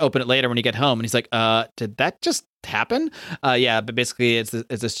she says, open it later when you get home. And he's like, did that just happen? But basically it's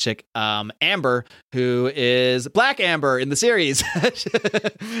this chick, Amber, who is Black Amber in the series.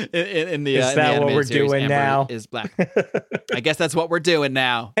 in the is that what we're series, doing Amber now? Is black. I guess that's what we're doing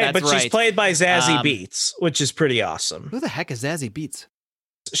now. Hey, that's but right. she's played by Zazie Beetz, which is pretty awesome. Who the heck is Zazie Beetz?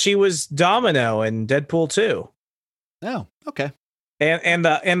 She was Domino in Deadpool 2. Oh, okay. And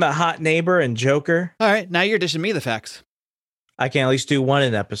the hot neighbor in Joker. All right, now you're dishing me the facts. I can at least do one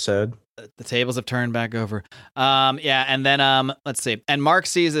an episode. The tables have turned back over. And then let's see. And Mark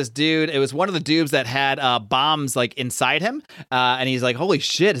sees this dude. It was one of the dudes that had bombs like inside him. And he's like, holy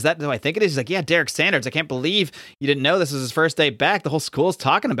shit, is that who I think it is? He's like, yeah, Derek Sanders. I can't believe you didn't know this was his first day back. The whole school's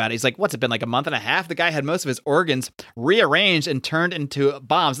talking about it. He's like, what's it been, like a month and a half? The guy had most of his organs rearranged and turned into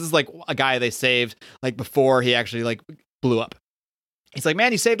bombs. This is like a guy they saved like before he actually like blew up. He's like,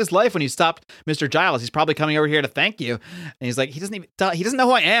 man, you saved his life when you stopped Mr. Giles. He's probably coming over here to thank you. And he's like, he doesn't know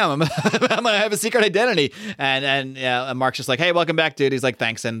who I am. I have a secret identity. And Mark's just like, hey, welcome back, dude. He's like,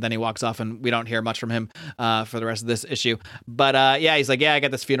 thanks. And then he walks off, and we don't hear much from him for the rest of this issue. But he's like, yeah, I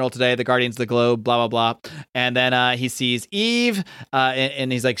got this funeral today. The Guardians of the Globe, blah, blah, blah. And then he sees Eve,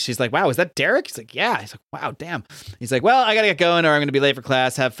 and he's like, she's like, wow, is that Derek? He's like, yeah. He's like, wow, damn. He's like, well, I got to get going, or I'm going to be late for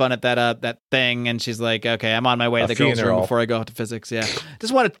class. Have fun at that thing. And she's like, okay, I'm on my way to the girls' room before I go to physics. Yeah.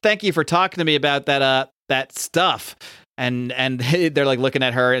 Just want to thank you for talking to me about that stuff. And they're like looking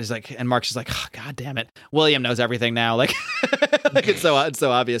at her, and he's like, and Mark's just like, oh, God damn it, William knows everything now. Like, like it's so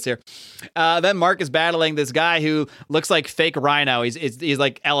obvious here. Then Mark is battling this guy who looks like fake Rhino. He's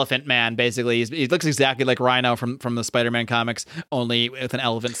like Elephant Man, basically. He looks exactly like Rhino from the Spider-Man comics, only with an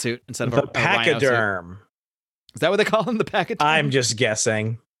elephant suit instead of a pachyderm. Rhino suit. Is that what they call him? The pachyderm? I'm just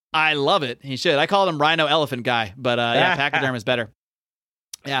guessing. I love it. He should. I called him Rhino Elephant Guy, but pachyderm is better.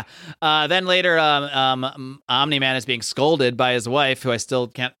 Yeah. Then later, Omni-Man is being scolded by his wife, who I still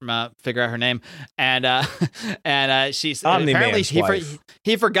can't figure out her name, and she's apparently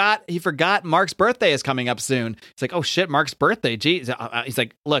he forgot Mark's birthday is coming up soon. He's like, oh shit, Mark's birthday. Geez. He's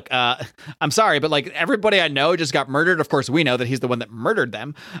like, look, I'm sorry, but like everybody I know just got murdered. Of course, we know that he's the one that murdered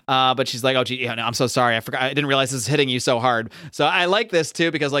them. But she's like, oh gee, no, I'm so sorry. I forgot. I didn't realize this is hitting you so hard. So I like this too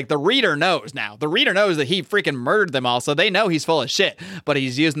because like the reader knows now. The reader knows that he freaking murdered them all, so they know he's full of shit. But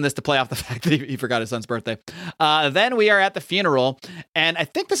he's using this to play off the fact that he forgot his son's birthday. Then we are at the funeral, and I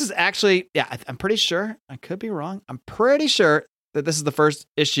think this is actually, I'm pretty sure, I could be wrong, I'm pretty sure that this is the first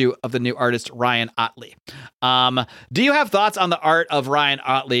issue of the new artist, Ryan Ottley. Do you have thoughts on the art of Ryan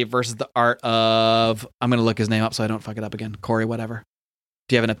Ottley versus the art of, I'm going to look his name up so I don't fuck it up again, Corey whatever.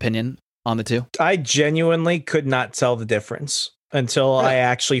 Do you have an opinion on the two? I genuinely could not tell the difference until I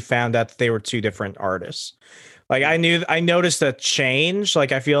actually found out that they were two different artists. Like I noticed a change.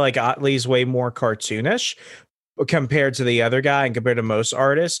 Like I feel like Ottley's way more cartoonish compared to the other guy and compared to most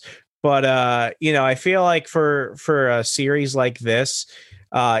artists. But I feel like for a series like this,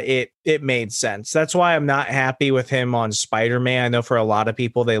 it made sense. That's why I'm not happy with him on Spider-Man. I know for a lot of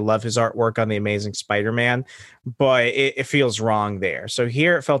people they love his artwork on The Amazing Spider-Man, but it feels wrong there. So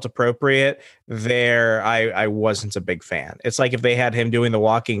here it felt appropriate. There I wasn't a big fan. It's like if they had him doing The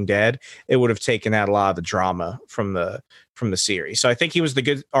Walking Dead, it would have taken out a lot of the drama from the series. So I think he was the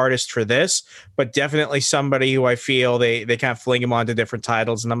good artist for this, but definitely somebody who I feel they kind of fling him onto different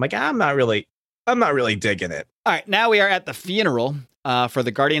titles, and I'm like, I'm not really digging it. All right, now we are at the funeral for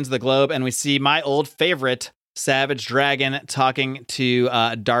the Guardians of the Globe, and we see my old favorite, Savage Dragon, talking to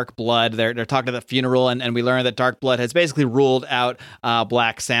Dark Blood. They're talking to the funeral, and we learn that Dark Blood has basically ruled out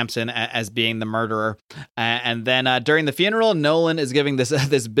Black Samson as being the murderer. And then during the funeral, Nolan is giving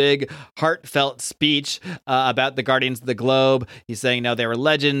this big heartfelt speech about the Guardians of the Globe. He's saying, no, they were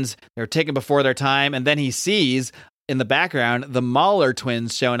legends. They were taken before their time. And then he sees in the background the Mauler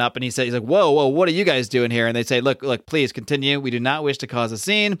twins showing up, and he's like, whoa, what are you guys doing here? And they say, look, please continue. We do not wish to cause a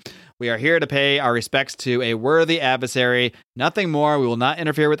scene. We are here to pay our respects to a worthy adversary. Nothing more. We will not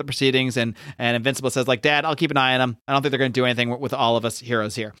interfere with the proceedings. And Invincible says, like, Dad, I'll keep an eye on them. I don't think they're going to do anything with all of us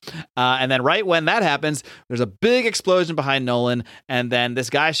heroes here. And then right when that happens, there's a big explosion behind Nolan. And then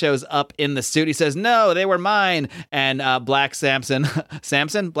this guy shows up in the suit. He says, no, they were mine. And Black Samson,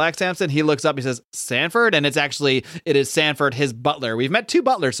 he looks up, he says, Sanford? And it is Sanford, his butler. We've met two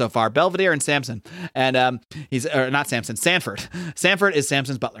butlers so far, Belvedere and Samson. And Sanford. Sanford is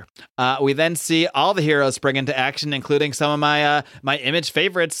Samson's butler. We then see all the heroes spring into action, including some of my Image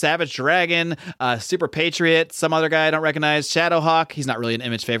favorites, Savage Dragon, Super Patriot, some other guy I don't recognize, Shadowhawk. He's not really an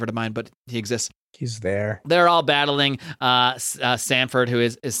Image favorite of mine, but he exists. He's there. They're all battling Sanford, who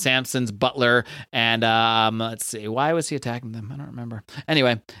is Samson's butler. And let's see, why was he attacking them? I don't remember.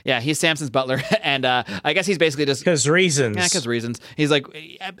 Anyway, yeah, he's Samson's butler. And I guess he's basically just... Because reasons. Yeah, because reasons. He's like,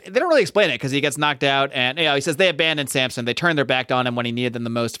 they don't really explain it because he gets knocked out. And he says they abandoned Samson. They turned their back on him when he needed them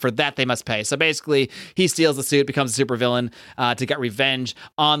the most. For that, they must pay. So basically, he steals the suit, becomes a supervillain to get revenge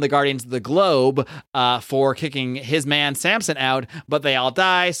on the Guardians of the Globe for kicking his man Samson out. But they all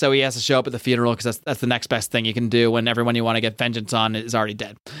die, so he has to show up at the funeral because that's the next best thing you can do when everyone you want to get vengeance on is already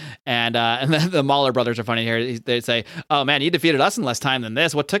dead. And then the Mauler brothers are funny here. They say, oh man, you defeated us in less time than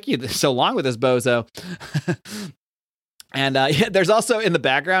this. What took you so long with this bozo? And there's also in the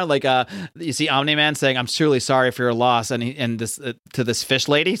background, like you see Omni-Man saying, "I'm truly sorry for your loss," and this to this fish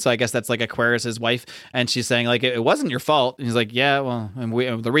lady. So I guess that's like Aquarius's wife, and she's saying like it wasn't your fault. And he's like, "Yeah, well,"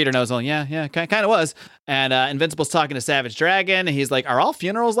 and the reader knows, well, yeah, kind of was. And Invincible's talking to Savage Dragon, and he's like, "Are all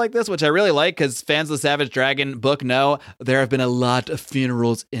funerals like this?" Which I really like because fans of the Savage Dragon book know there have been a lot of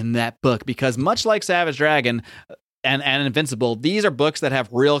funerals in that book because much like Savage Dragon, and Invincible, these are books that have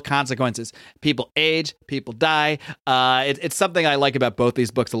real consequences. People age, people die. It's something I like about both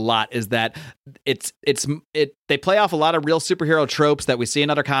these books a lot, is that they play off a lot of real superhero tropes that we see in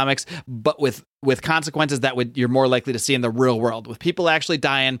other comics, but with consequences that you're more likely to see in the real world, with people actually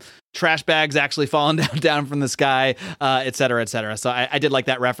dying, trash bags actually falling down from the sky, et cetera, et cetera. So I did like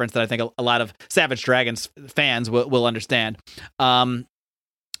that reference that I think a lot of Savage Dragons fans will understand.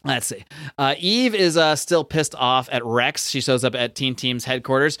 Let's see. Eve is still pissed off at Rex. She shows up at Teen Team's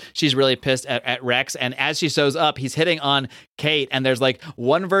headquarters. She's really pissed at Rex. And as she shows up, he's hitting on Kate. And there's like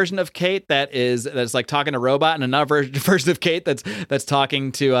one version of Kate that's like talking to Robot, and another version of Kate that's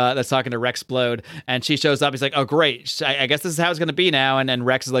talking to Rexplode. And she shows up. He's like, "Oh, great. I guess this is how it's going to be now." And then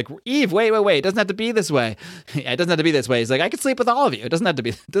Rex is like, "Eve, wait. It doesn't have to be this way." Yeah, it doesn't have to be this way. He's like, "I can sleep with all of you. It doesn't have to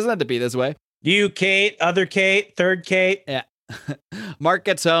be this way." You, Kate, other Kate, third Kate. Yeah. Mark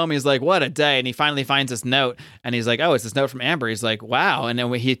gets home. He's like, "What a day." And he finally finds this note, and he's like, "Oh, it's this note from Amber." He's like, "Wow." And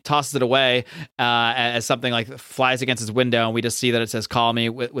then he tosses it away as something like flies against his window, and we just see that it says "call me"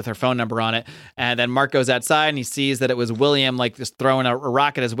 with her phone number on it. And then Mark goes outside, and he sees that it was William, like just throwing a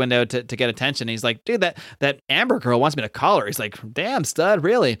rock at his window to get attention. He's like, "Dude, that Amber girl wants me to call her." He's like, "Damn, stud,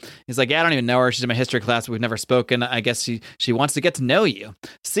 really?" He's like, "Yeah, I don't even know her. She's in my history class, but we've never spoken. I guess she wants to get to know you.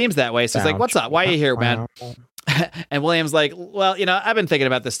 Seems that way." So he's like, "What's up? Why are you here, man?" And William's like, "Well, I've been thinking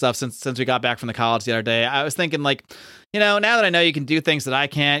about this stuff since we got back from the college the other day. I was thinking, like, now that I know you can do things that I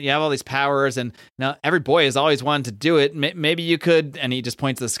can't, you have all these powers, and every boy has always wanted to do it. Maybe you could." And he just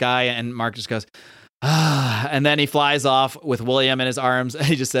points to the sky, and Mark just goes, "Ah," and then he flies off with William in his arms, and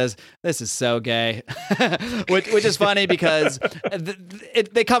he just says, "This is so gay," which is funny because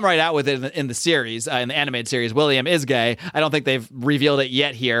they come right out with it in the series, in the animated series. William is gay. I don't think they've revealed it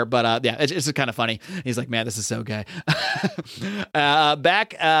yet here, but yeah, it's just kind of funny. He's like, "Man, this is so gay."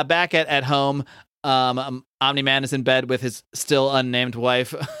 Back at home, Omni-Man is in bed with his still unnamed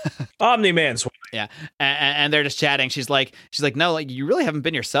wife. Omni-Man's wife. Yeah, and they're just chatting. She's like, "No, like, you really haven't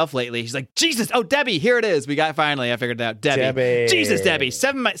been yourself lately." He's like, "Jesus, oh, Debbie, here it is. I figured it out. Debbie. Jesus, Debbie.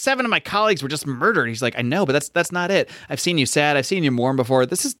 Seven of my colleagues were just murdered." He's like, "I know, but that's not it. I've seen you sad. I've seen you mourn before.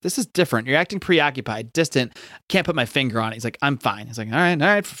 This is different. You're acting preoccupied, distant. Can't put my finger on it." He's like, "I'm fine." He's like, all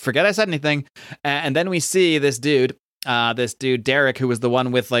right, forget I said anything." And then we see this dude Derek, who was the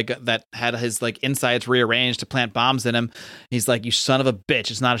one with that had his insides rearranged to plant bombs in him. He's like, "You son of a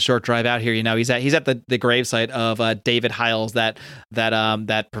bitch. It's not a short drive out here." He's at the gravesite of David Hiles, that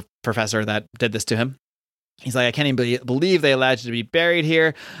professor that did this to him. He's like, "I can't even believe they allowed you to be buried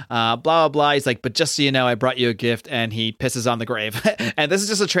here, blah, blah, blah." He's like, "But just so you know, I brought you a gift," and he pisses on the grave. And this is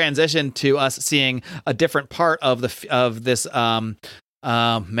just a transition to us seeing a different part of this, man,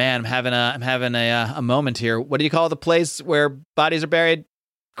 I'm having a moment here. What do you call the place where bodies are buried?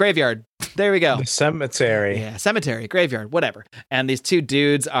 Graveyard. There we go. The cemetery. Yeah, cemetery, graveyard, whatever. And these two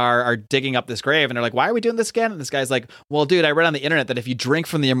dudes are digging up this grave, and they're like, "Why are we doing this again?" And this guy's like, "Well, dude, I read on the internet that if you drink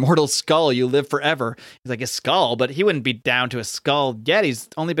from the immortal skull, you live forever." He's like, "A skull?" But he wouldn't be down to a skull yet. He's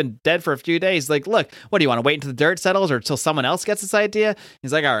only been dead for a few days. He's like, "Look, what do you want to wait until the dirt settles or until someone else gets this idea?"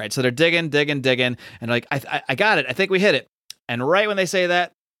 He's like, "All right." So they're digging, and they're like, I got it. I think we hit it. And right when they say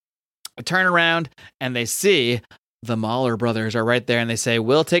that, I turn around and they see the Mahler brothers are right there, and they say,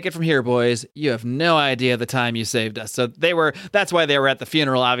 "We'll take it from here, boys. You have no idea the time you saved us." So that's why they were at the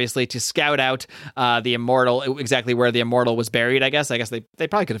funeral, obviously, to scout out the Immortal, exactly where the Immortal was buried, I guess. They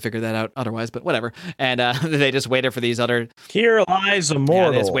probably could have figured that out otherwise, but whatever. And they just waited for these other... Here lies Immortal.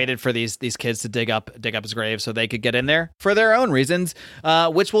 Yeah, they just waited for these kids to dig up his grave so they could get in there for their own reasons,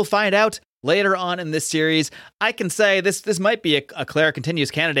 which we'll find out later on in this series. I can say this might be a Claire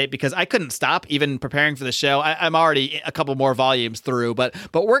Continues candidate because I couldn't stop even preparing for the show. I'm already a couple more volumes through, but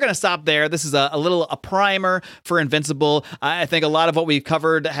we're going to stop there. This is a primer for Invincible. I think a lot of what we've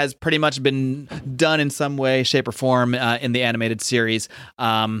covered has pretty much been done in some way, shape, or form in the animated series.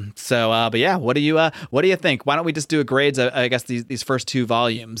 But yeah, what do you think? Why don't we just do a grades? I guess these first two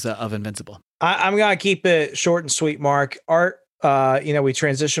volumes of Invincible. I'm going to keep it short and sweet, Mark. Art. We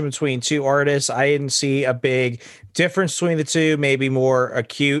transitioned between two artists. I didn't see a big difference between the two. Maybe more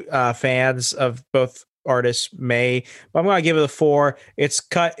acute fans of both artists may, but I'm going to give it a 4. It's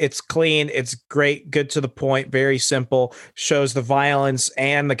cut, it's clean, it's great, good to the point, very simple, shows the violence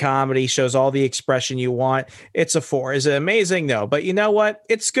and the comedy, shows all the expression you want. It's a 4. Is it amazing? No, but you know what?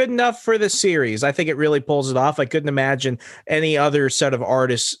 It's good enough for the series. I think it really pulls it off. I couldn't imagine any other set of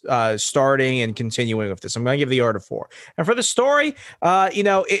artists starting and continuing with this. I'm going to give the art a 4. And for the story,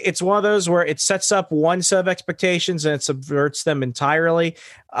 it's one of those where it sets up one set of expectations and it subverts them entirely.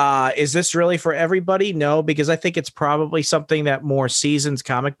 Is this really for everybody? No, because I think it's probably something that more seasoned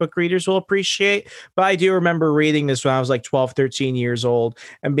comic book readers will appreciate. But I do remember reading this when I was like 12, 13 years old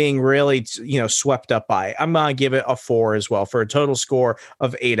and being really, swept up by it. I'm going to give it a 4 as well for a total score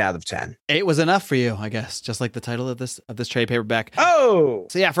of 8 out of 10. 8 was enough for you, I guess, just like the title of this trade paperback. Oh,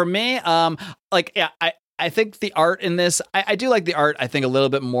 so yeah, for me, I think the art in this, I do like the art, I think, a little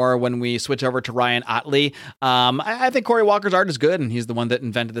bit more when we switch over to Ryan Ottley. I think Cory Walker's art is good, and he's the one that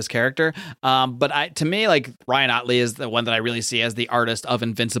invented this character. But to me, like, Ryan Ottley is the one that I really see as the artist of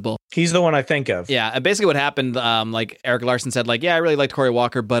Invincible. He's the one I think of. Yeah, and basically what happened, like Eric Larson said, like, yeah, I really liked Cory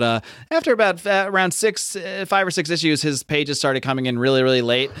Walker, but after about around 5 or 6 issues, his pages started coming in really, really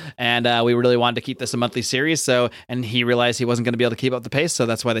late, and we really wanted to keep this a monthly series. And he realized he wasn't going to be able to keep up the pace, so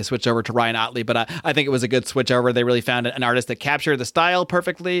that's why they switched over to Ryan Ottley. But I think it was a good switch over. They really found an artist that captured the style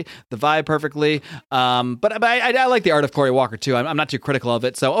perfectly, the vibe perfectly. But I like the art of Cory Walker too. I'm not too critical of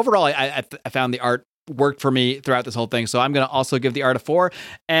it. So overall, I found the art worked for me throughout this whole thing. So I'm going to also give the art a 4.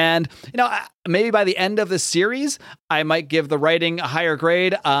 And, maybe by the end of this series, I might give the writing a higher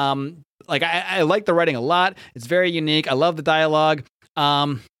grade. I like the writing a lot. It's very unique. I love the dialogue.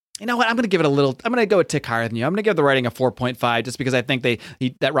 You know what? I'm going to go a tick higher than you. I'm going to give the writing a 4.5 just because I think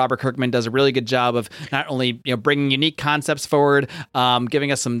that Robert Kirkman does a really good job of not only, bringing unique concepts forward,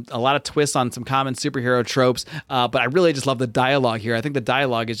 giving us a lot of twists on some common superhero tropes. But I really just love the dialogue here. I think the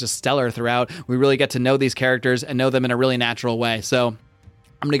dialogue is just stellar throughout. We really get to know these characters and know them in a really natural way. So I'm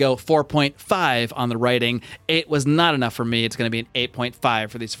going to go 4.5 on the writing. 8 was not enough for me. It's going to be an 8.5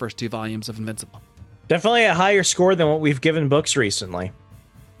 for these first 2 volumes of Invincible. Definitely a higher score than what we've given books recently.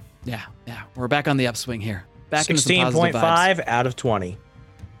 Yeah. We're back on the upswing here. Back into some positive 16.5 out of 20.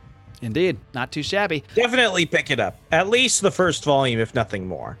 Indeed. Not too shabby. Definitely pick it up. At least the first volume, if nothing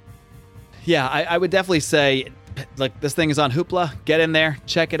more. Yeah, I would definitely say, like, this thing is on Hoopla. Get in there.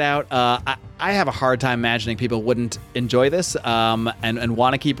 Check it out. I have a hard time imagining people wouldn't enjoy this and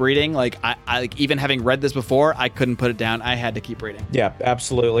want to keep reading. Like, I even having read this before, I couldn't put it down. I had to keep reading. Yeah,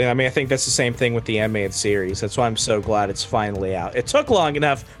 absolutely. I mean, I think that's the same thing with the animated series. That's why I'm so glad it's finally out. It took long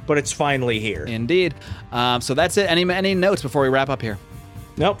enough, but it's finally here. Indeed. So that's it. Any notes before we wrap up here?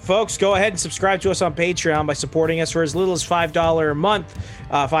 Nope, folks, go ahead and subscribe to us on Patreon by supporting us for as little as $5 a month.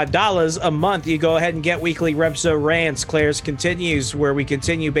 $5 a month, you go ahead and get weekly Rebso Rants. Claire's Continues, where we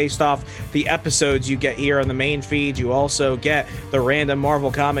continue based off the episodes you get here on the main feed. You also get the Random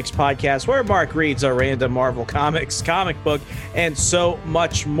Marvel Comics podcast, where Mark reads a random Marvel Comics comic book, and so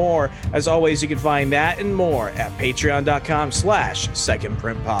much more. As always, you can find that and more at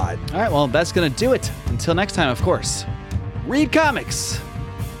patreon.com/secondprintpod. All right, well, that's going to do it. Until next time, of course, read comics.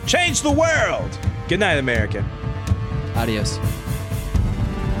 Change the world. Good night, America. Adios.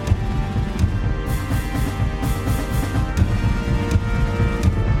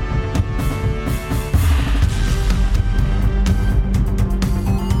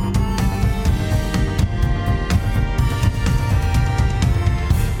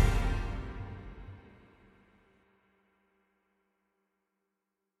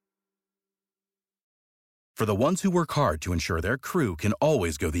 For the ones who work hard to ensure their crew can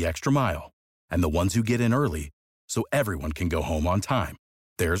always go the extra mile, and the ones who get in early so everyone can go home on time,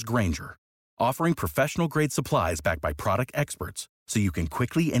 there's Grainger, offering professional-grade supplies backed by product experts so you can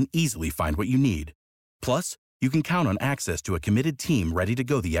quickly and easily find what you need. Plus, you can count on access to a committed team ready to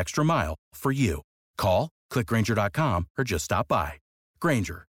go the extra mile for you. Call, click Grainger.com, or just stop by.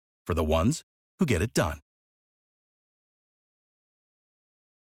 Grainger, for the ones who get it done.